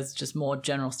 obviously there's just more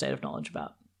general state of knowledge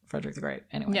about Frederick the Great.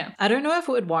 Anyway, yeah. I don't know if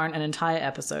it would warrant an entire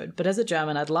episode, but as a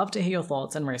German, I'd love to hear your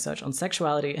thoughts and research on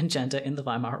sexuality and gender in the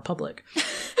Weimar Republic.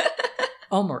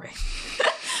 Oh, Marie.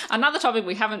 Another topic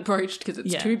we haven't broached because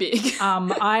it's too big.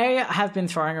 I have been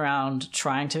throwing around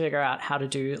trying to figure out how to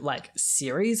do like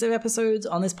series of episodes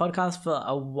on this podcast for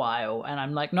a while, and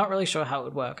I'm like not really sure how it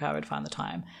would work, how I would find the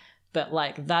time. But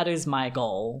like that is my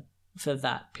goal for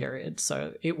that period.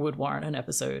 So it would warrant an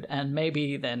episode and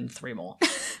maybe then 3 more.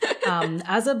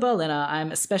 As a Berliner,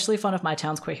 I'm especially fond of my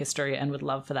town's queer history and would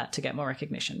love for that to get more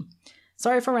recognition.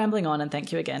 Sorry for rambling on, and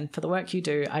thank you again for the work you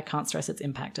do. I can't stress its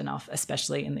impact enough,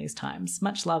 especially in these times.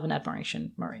 Much love and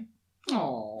admiration, Marie.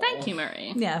 Oh, thank you,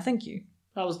 Marie. Yeah, thank you.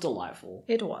 That was delightful.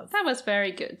 It was. That was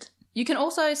very good. You can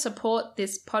also support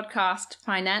this podcast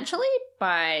financially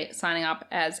by signing up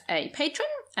as a patron.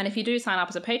 And if you do sign up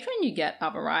as a patron, you get a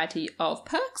variety of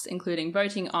perks, including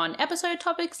voting on episode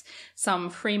topics, some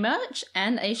free merch,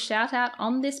 and a shout out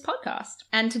on this podcast.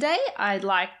 And today I'd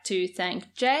like to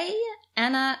thank Jay,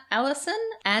 Anna, Allison,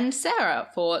 and Sarah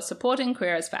for supporting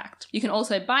Queer as Fact. You can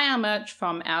also buy our merch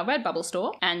from our Redbubble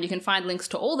store, and you can find links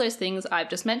to all those things I've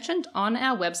just mentioned on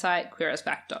our website,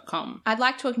 queerasfact.com. I'd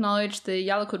like to acknowledge the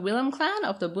Yalakud Willem clan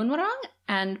of the Bunwarang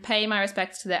and pay my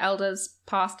respects to their elders,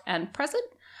 past and present.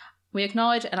 We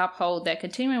acknowledge and uphold their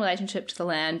continuing relationship to the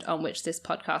land on which this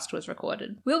podcast was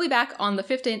recorded. We'll be back on the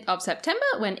 15th of September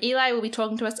when Eli will be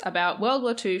talking to us about World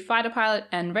War II fighter pilot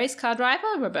and race car driver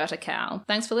Roberta Cow.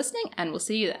 Thanks for listening, and we'll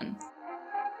see you then.